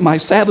 I want my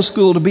Sabbath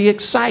school to be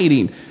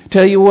exciting.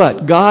 Tell you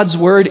what, God's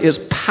Word is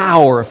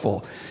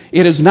powerful.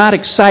 It is not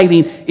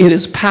exciting, it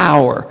is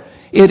power.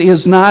 It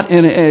is not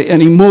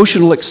an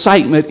emotional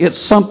excitement. It's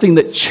something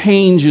that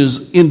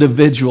changes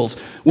individuals.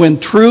 When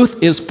truth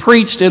is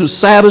preached in a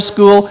Sabbath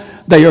school,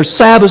 your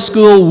Sabbath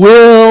school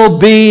will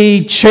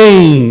be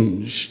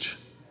changed.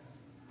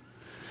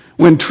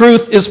 When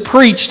truth is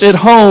preached at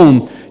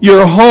home,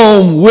 your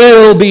home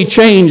will be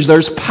changed.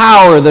 There's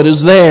power that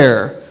is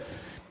there.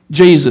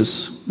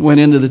 Jesus went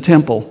into the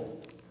temple.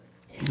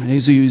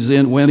 As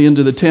he went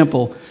into the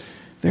temple,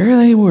 there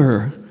they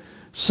were,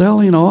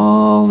 selling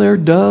all their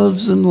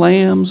doves and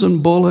lambs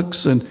and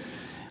bullocks, and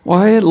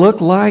why, it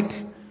looked like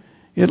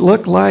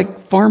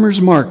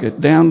farmers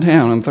market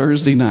downtown on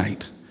Thursday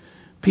night.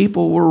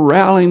 People were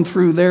rallying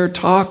through there,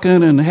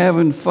 talking and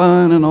having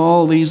fun, and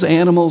all these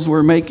animals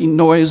were making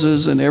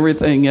noises and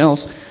everything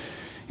else.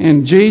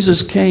 And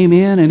Jesus came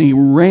in and he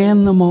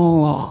ran them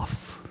all off.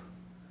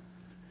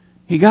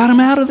 He got them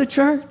out of the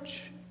church.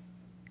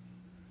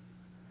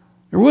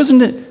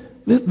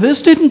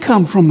 This didn't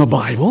come from the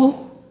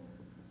Bible.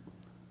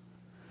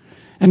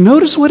 And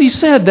notice what he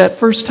said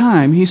that first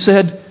time. He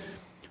said,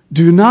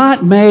 do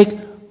not make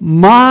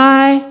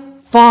my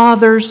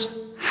Father's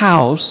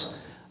house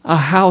a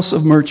house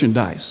of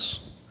merchandise.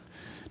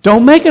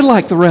 Don't make it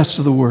like the rest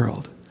of the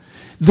world.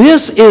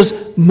 This is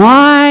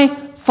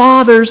my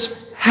Father's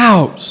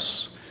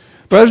house.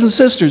 Brothers and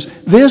sisters,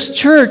 this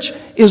church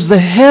is the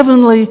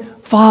Heavenly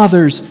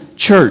Father's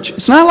church.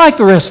 It's not like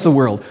the rest of the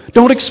world.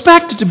 Don't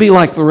expect it to be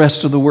like the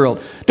rest of the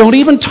world. Don't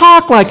even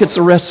talk like it's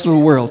the rest of the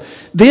world.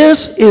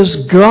 This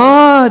is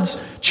God's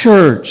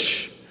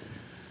church.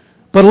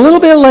 But a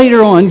little bit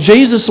later on,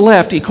 Jesus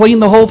left. He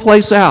cleaned the whole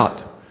place out.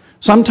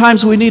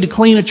 Sometimes we need to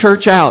clean a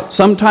church out.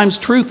 Sometimes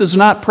truth is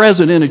not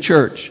present in a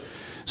church.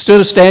 Instead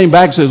of standing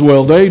back and says,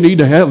 well, they need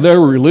to have their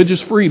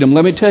religious freedom.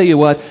 Let me tell you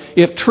what,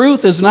 if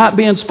truth is not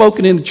being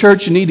spoken in the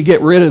church, you need to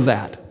get rid of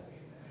that.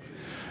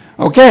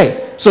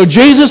 Okay, so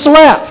Jesus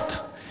left.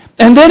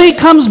 And then he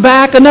comes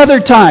back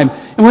another time.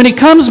 And And when he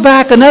comes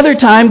back another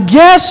time,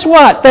 guess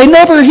what? They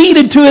never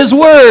heeded to his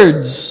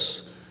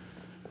words.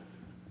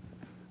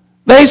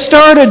 They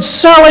started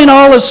selling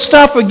all his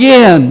stuff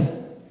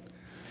again.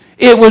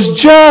 It was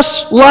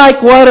just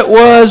like what it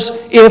was,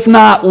 if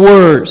not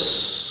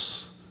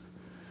worse.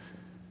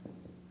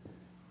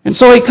 And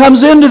so he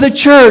comes into the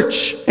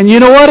church, and you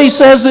know what he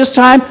says this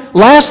time?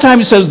 Last time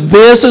he says,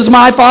 "This is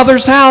my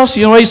Father's house."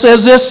 You know what he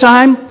says this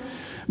time?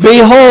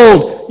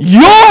 "Behold,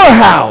 your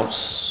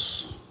house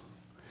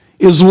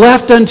is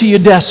left unto you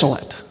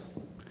desolate."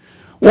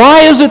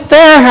 Why is it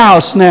their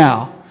house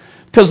now?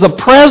 Because the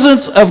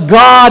presence of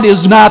God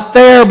is not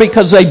there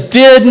because they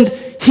didn't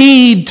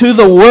heed to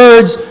the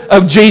words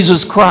of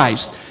Jesus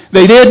Christ.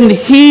 They didn't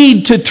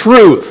heed to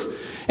truth.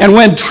 And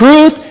when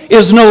truth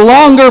is no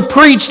longer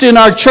preached in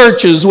our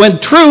churches, when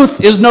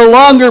truth is no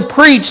longer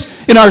preached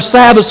in our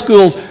Sabbath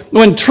schools,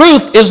 when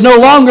truth is no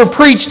longer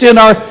preached in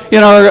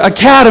our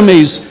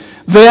academies,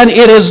 then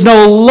it is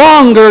no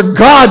longer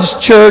God's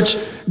church,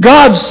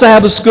 God's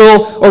Sabbath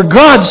school, or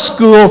God's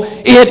school.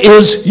 It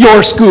is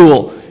your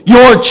school,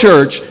 your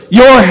church,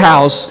 your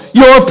house,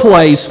 your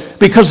place,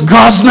 because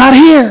God's not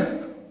here.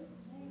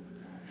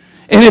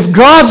 And if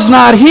God's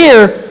not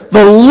here,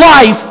 the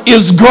life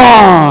is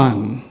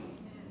gone.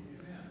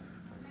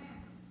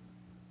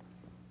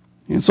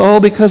 It's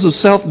all because of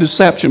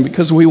self-deception,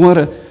 because we want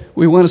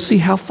to see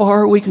how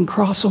far we can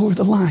cross over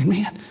the line.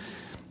 Man,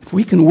 if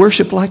we can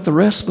worship like the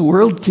rest of the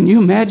world, can you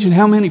imagine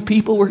how many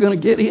people we're going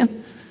to get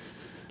in?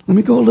 Let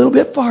me go a little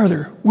bit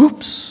farther.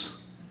 Whoops.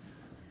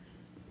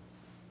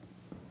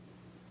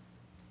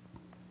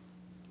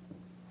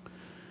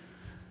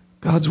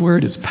 God's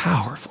Word is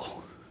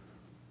powerful.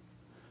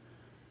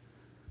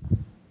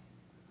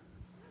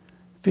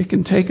 If it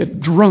can take a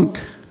drunk,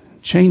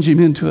 change him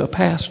into a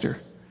pastor,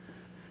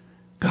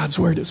 God's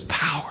Word is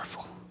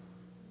powerful.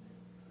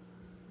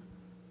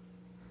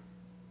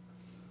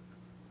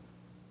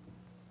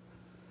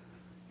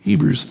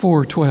 Hebrews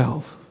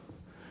 4:12.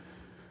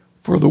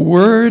 For the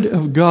Word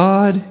of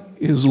God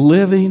is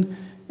living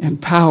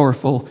and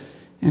powerful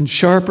and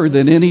sharper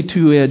than any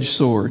two-edged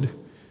sword.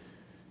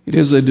 It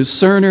is a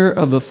discerner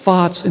of the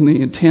thoughts and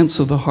the intents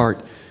of the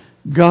heart.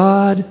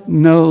 God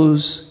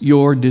knows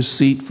your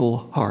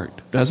deceitful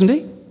heart, doesn't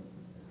He?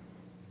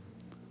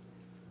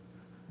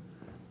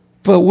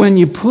 But when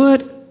you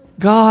put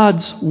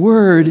God's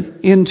Word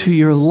into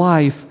your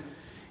life,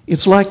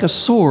 it's like a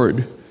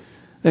sword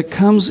that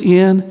comes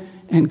in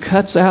and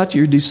cuts out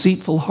your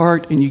deceitful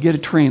heart, and you get a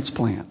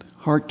transplant,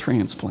 heart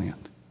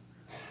transplant.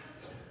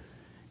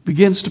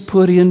 Begins to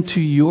put into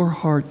your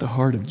heart the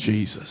heart of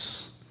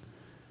Jesus.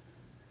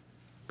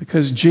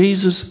 Because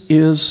Jesus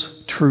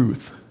is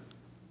truth.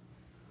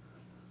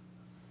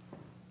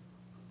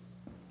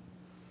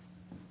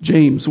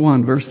 James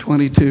 1, verse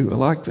 22. I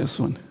like this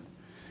one. It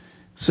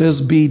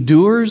says, "Be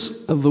doers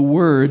of the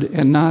word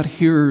and not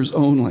hearers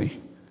only,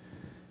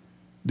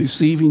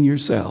 deceiving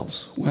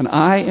yourselves." When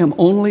I am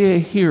only a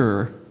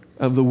hearer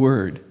of the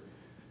word,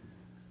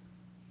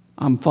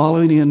 I'm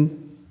falling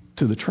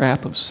into the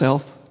trap of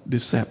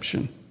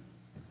self-deception.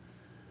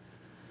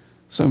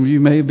 Some of you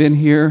may have been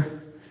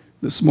here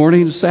this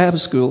morning to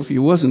Sabbath school. If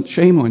you wasn't,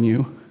 shame on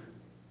you.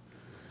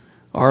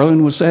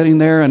 Arlen was sitting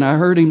there and I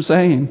heard him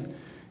saying,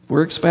 if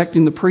we're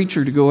expecting the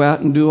preacher to go out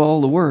and do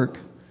all the work,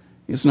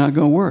 it's not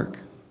going to work.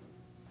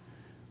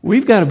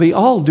 We've got to be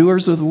all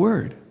doers of the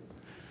word.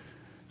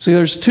 See,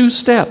 there's two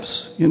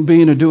steps in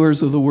being a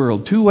doers of the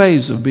world, two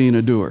ways of being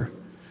a doer.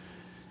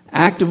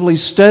 Actively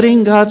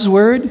studying God's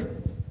word,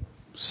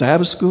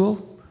 Sabbath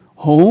school,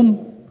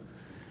 home,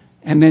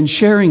 and then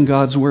sharing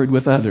God's word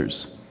with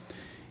others.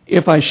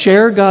 If I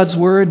share God's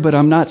word but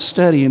I'm not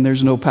studying,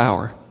 there's no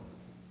power.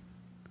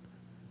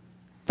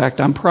 In fact,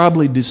 I'm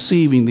probably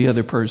deceiving the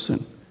other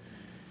person.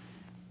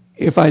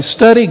 If I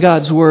study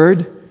God's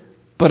word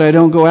but I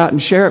don't go out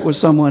and share it with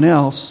someone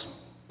else,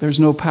 there's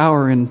no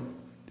power in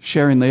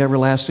sharing the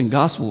everlasting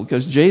gospel,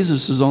 because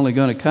Jesus is only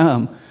going to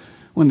come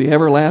when the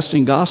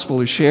everlasting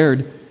gospel is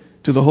shared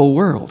to the whole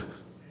world.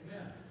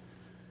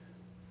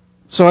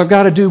 So I've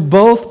got to do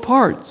both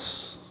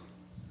parts.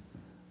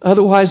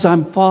 Otherwise,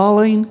 I'm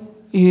falling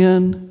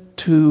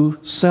into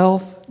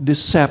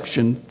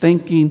self-deception,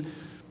 thinking,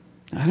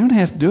 I don't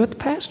have to do it, the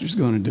pastor's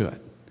going to do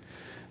it.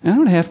 I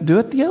don't have to do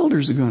it, the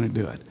elders are going to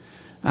do it.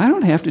 I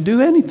don't have to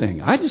do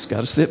anything. I just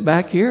got to sit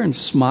back here and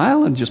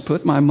smile and just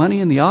put my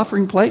money in the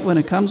offering plate when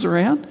it comes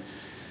around.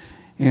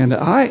 And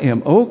I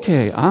am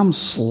okay. I'm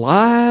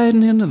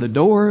sliding into the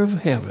door of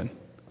heaven.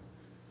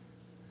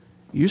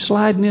 You're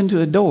sliding into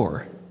a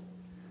door,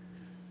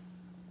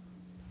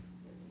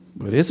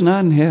 but it's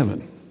not in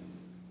heaven.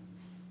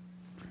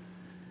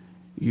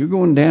 You're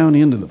going down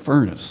into the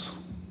furnace.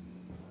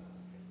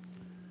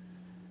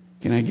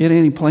 Can I get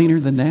any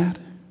plainer than that?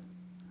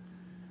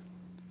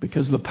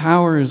 Because the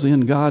power is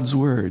in God's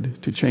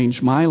word to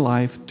change my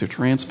life, to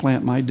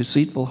transplant my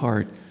deceitful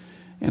heart,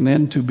 and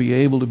then to be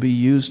able to be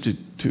used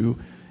to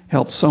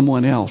help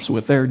someone else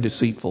with their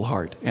deceitful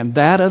heart. And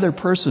that other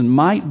person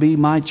might be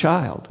my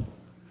child.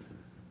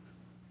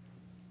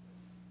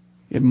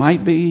 It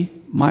might be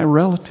my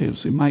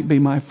relatives. It might be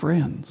my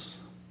friends.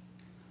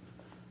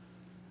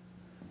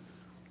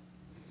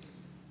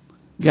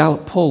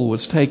 Gallup poll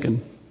was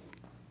taken,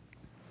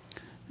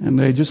 and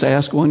they just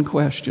asked one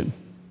question.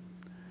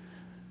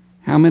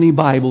 How many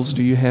Bibles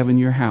do you have in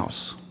your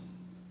house?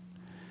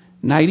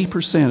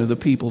 90% of the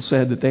people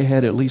said that they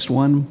had at least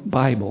one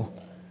Bible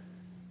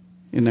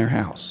in their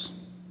house.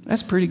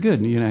 That's pretty good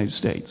in the United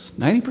States.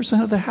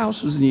 90% of the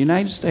houses in the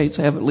United States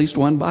have at least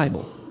one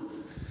Bible.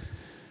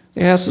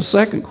 They asked the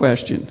second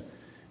question.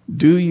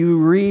 Do you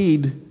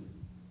read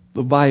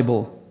the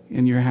Bible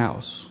in your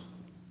house?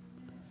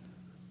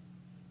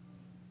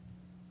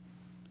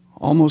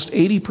 Almost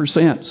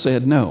 80%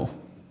 said no.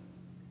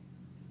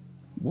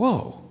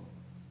 Whoa.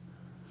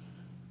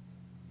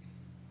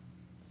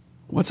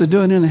 What's it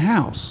doing in the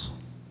house?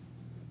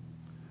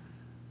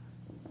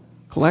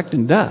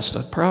 Collecting dust,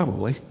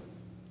 probably.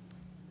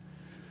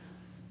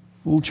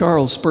 Old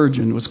Charles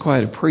Spurgeon was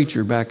quite a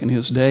preacher back in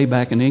his day,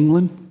 back in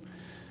England,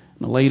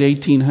 in the late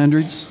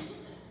 1800s.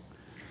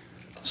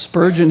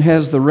 Spurgeon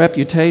has the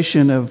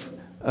reputation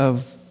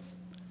of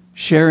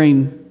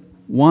sharing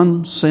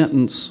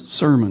one-sentence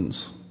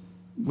sermons.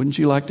 Wouldn't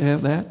you like to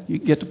have that? You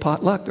could get to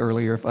potluck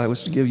earlier if I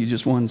was to give you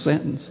just one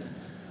sentence.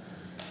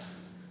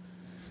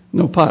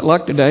 No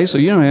potluck today, so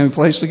you don't have any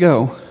place to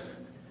go.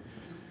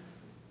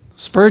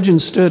 Spurgeon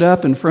stood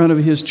up in front of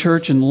his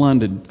church in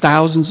London.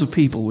 Thousands of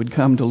people would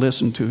come to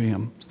listen to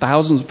him.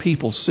 Thousands of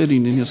people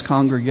sitting in his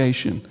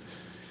congregation.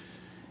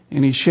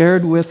 And he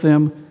shared with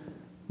them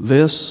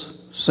this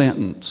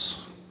sentence.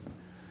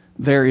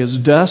 There is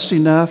dust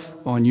enough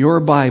on your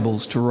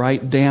Bibles to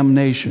write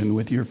damnation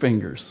with your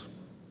fingers.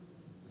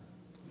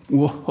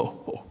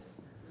 Whoa.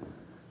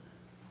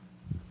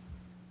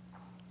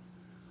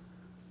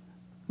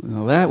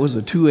 Now that was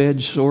a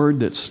two-edged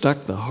sword that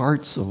stuck the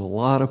hearts of a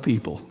lot of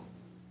people.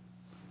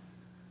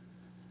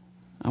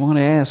 I want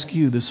to ask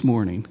you this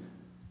morning,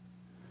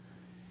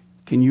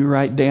 can you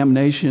write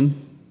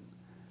damnation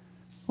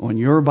on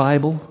your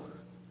Bible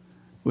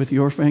with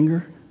your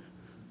finger?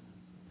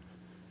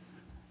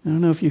 I don't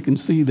know if you can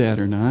see that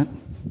or not.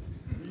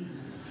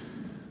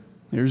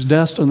 There's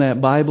dust on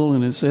that Bible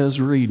and it says,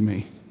 read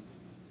me.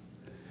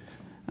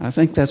 I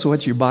think that's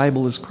what your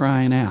Bible is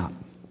crying out.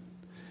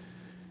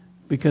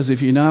 Because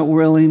if you're not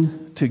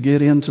willing to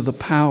get into the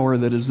power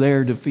that is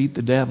there to defeat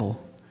the devil,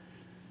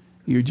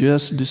 you're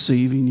just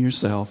deceiving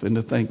yourself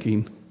into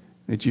thinking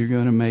that you're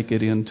going to make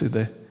it into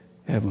the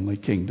heavenly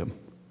kingdom.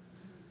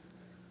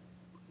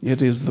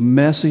 It is the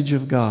message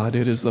of God.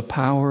 It is the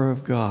power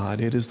of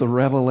God. It is the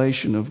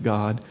revelation of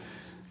God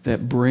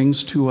that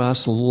brings to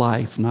us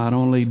life. Not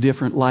only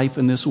different life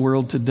in this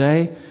world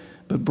today,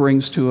 but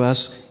brings to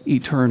us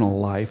eternal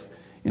life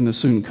in the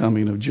soon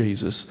coming of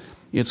Jesus.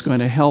 It's going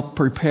to help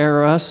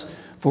prepare us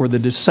for the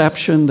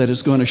deception that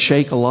is going to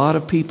shake a lot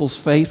of people's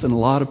faith and a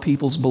lot of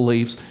people's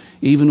beliefs,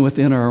 even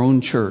within our own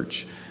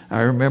church. I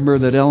remember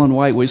that Ellen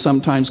White, we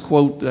sometimes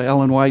quote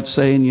Ellen White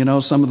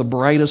saying, some of the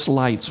brightest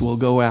lights will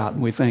go out.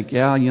 And we think,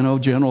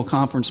 General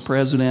Conference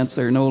presidents,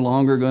 they're no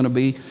longer going to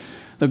be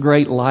the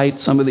great light.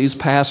 Some of these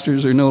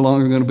pastors are no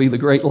longer going to be the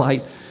great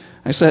light.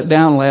 I sat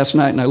down last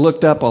night and I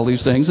looked up all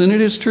these things, and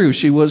it is true.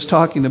 She was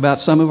talking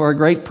about some of our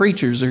great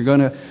preachers are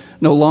going to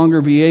no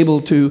longer be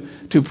able to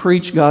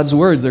preach God's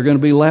Word. They're going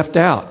to be left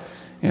out.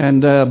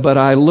 And but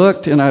I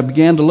looked and I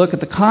began to look at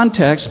the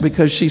context,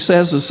 because she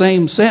says the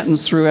same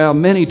sentence throughout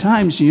many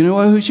times. You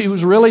know who she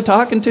was really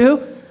talking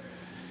to?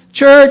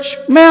 Church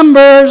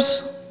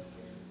members.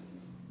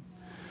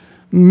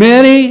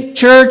 Many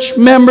church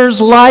members'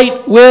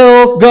 light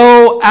will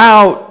go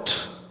out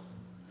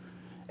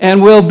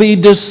and will be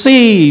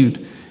deceived.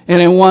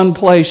 And in one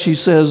place she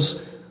says,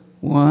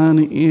 1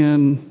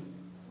 in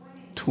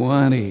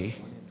 20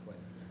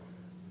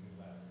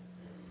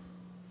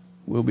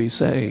 will be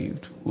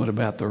saved. What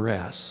about the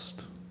rest?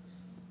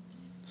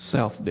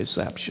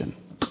 Self-deception.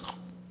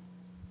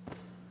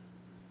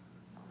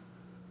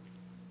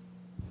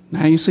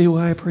 Now you see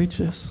why I preach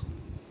this?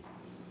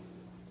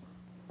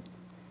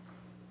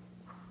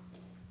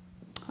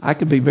 I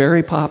could be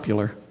very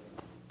popular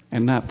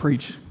and not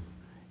preach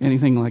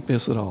anything like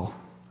this at all.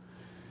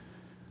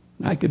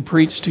 I could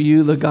preach to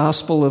you the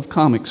gospel of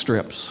comic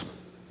strips.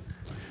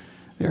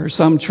 There are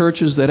some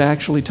churches that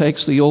actually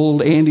takes the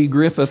old Andy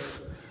Griffith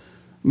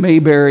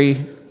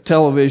Mayberry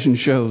television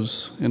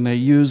shows, and they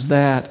use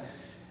that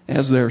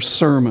as their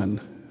sermon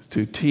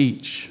to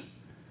teach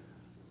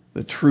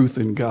the truth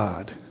in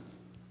God.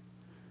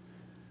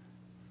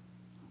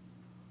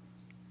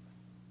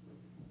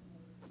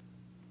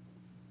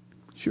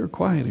 Sure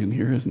quiet in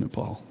here, isn't it,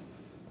 Paul?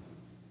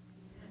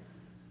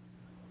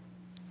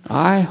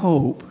 I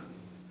hope,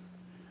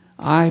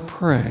 I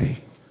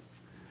pray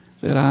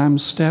that I'm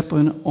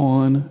stepping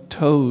on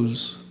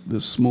toes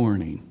this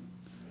morning,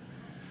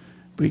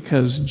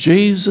 because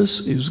Jesus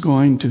is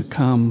going to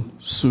come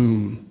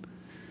soon.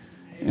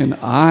 And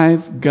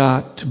I've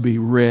got to be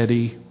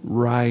ready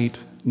right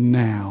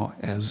now,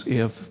 as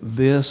if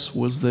this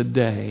was the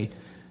day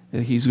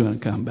that He's going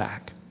to come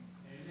back.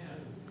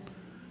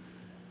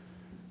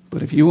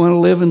 But if you want to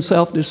live in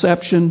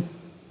self-deception,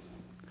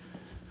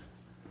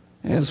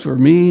 As for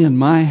me and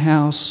my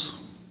house,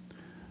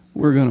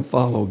 we're going to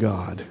follow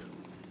God.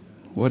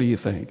 What do you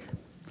think?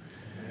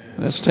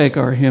 Let's take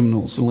our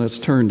hymnals and let's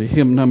turn to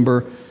hymn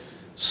number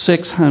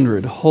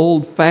 600.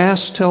 Hold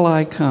fast till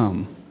I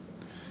come.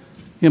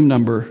 Hymn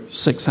number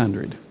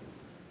 600.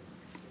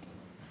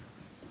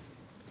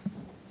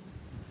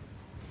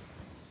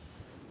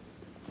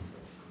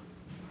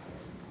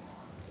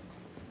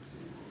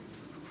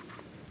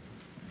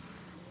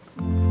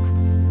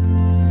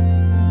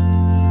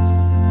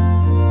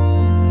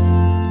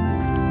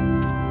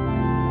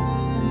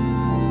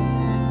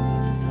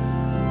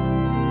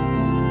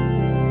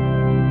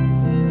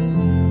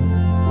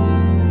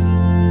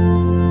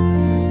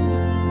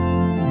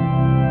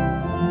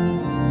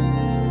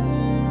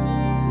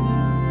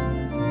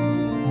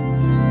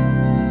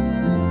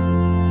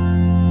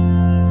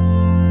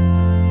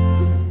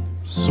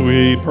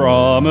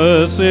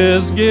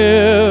 Promises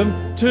give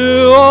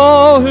to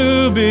all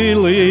who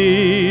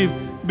believe.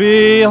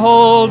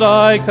 Behold,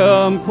 I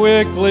come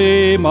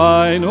quickly,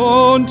 mine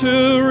own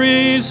to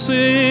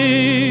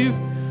receive.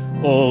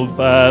 Hold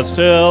fast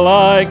till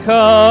I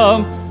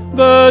come,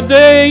 the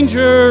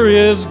danger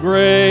is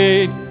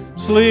great.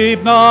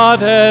 Sleep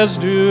not as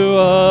do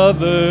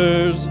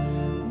others,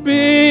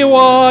 be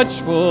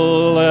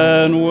watchful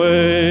and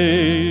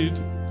wait.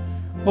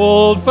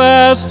 Hold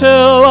fast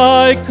till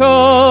I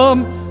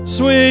come,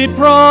 sweet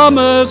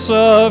promise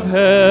of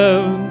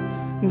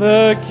heaven,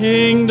 the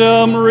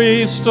kingdom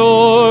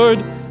restored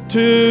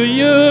to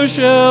you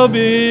shall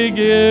be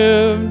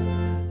given.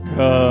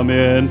 Come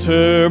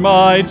enter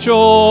my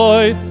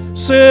joy,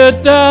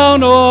 sit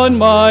down on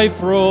my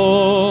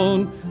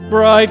throne,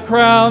 bright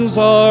crowns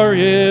are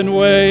in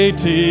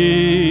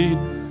waiting,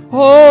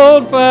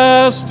 hold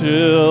fast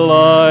till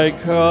I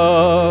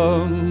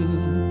come.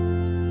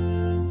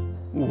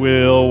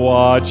 We'll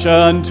watch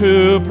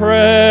unto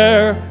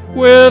prayer,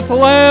 with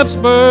lamps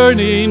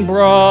burning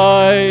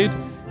bright,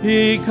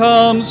 he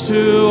comes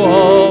to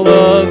all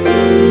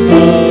others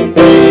of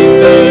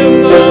faith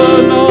in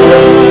the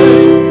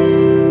night.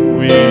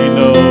 We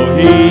know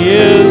he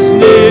is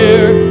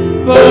near,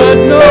 but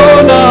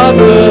know not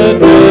the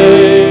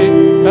day,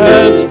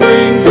 as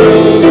spring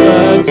shows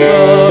that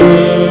summer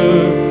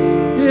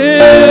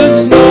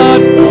is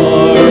not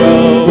far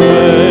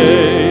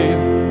away.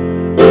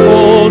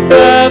 Hold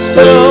fast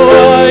till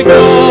I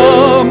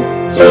come,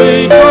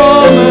 sweet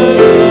promise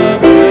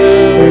of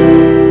heaven,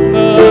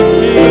 the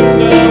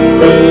kingdom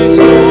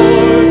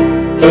restored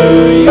to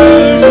you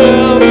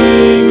shall be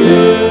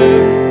given.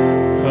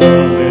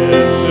 Come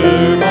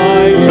enter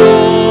my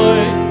joy,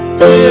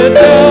 sit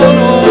down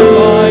on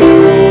my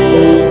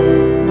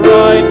throne,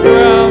 bright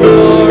crowns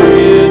are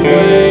in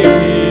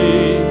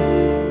waiting,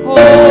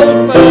 hold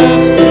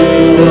fast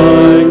till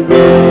I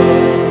come.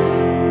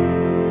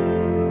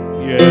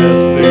 Yes,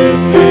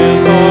 this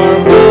is our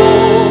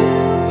hope,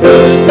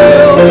 'tis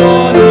built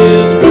on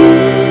his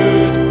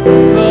word,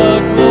 the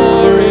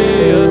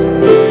glorious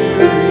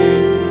appearing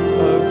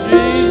of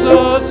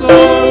Jesus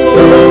our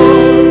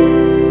Lord.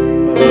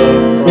 The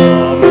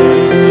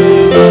promise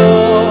is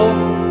all,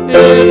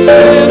 its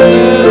end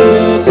is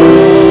the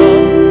sun.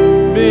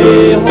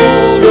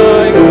 Behold,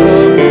 I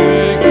come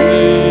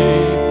quickly,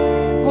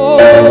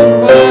 hold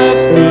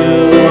fast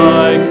till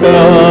I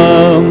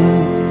come.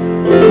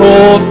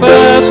 Hold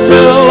fast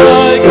till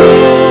I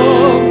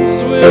come,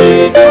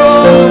 sweet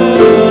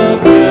promise of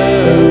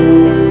heaven,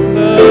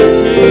 the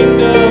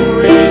kingdom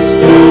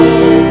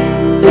restored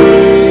to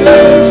you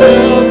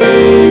shall be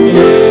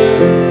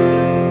given.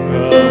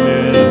 Come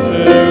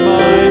enter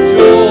my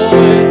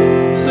joy,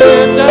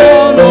 sit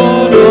down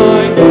on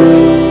my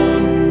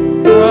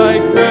throne,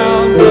 bright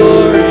crowns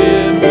are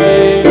in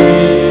waiting,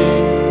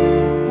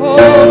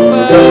 hold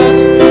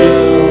fast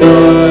till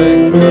I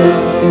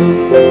come.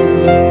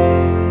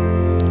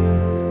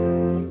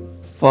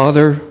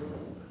 Father,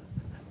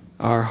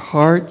 our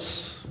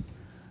hearts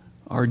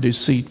are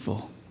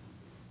deceitful.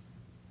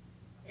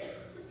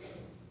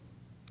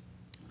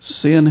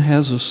 Sin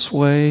has a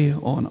sway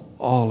on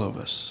all of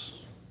us.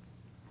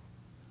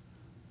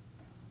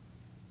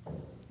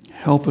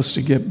 Help us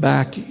to get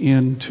back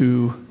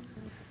into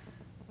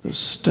the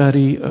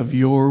study of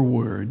your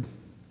word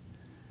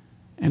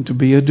and to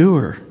be a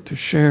doer, to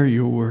share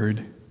your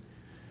word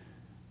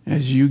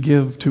as you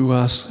give to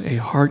us a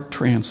heart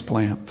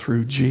transplant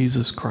through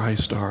Jesus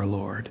Christ our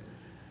Lord.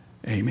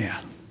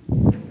 Amen.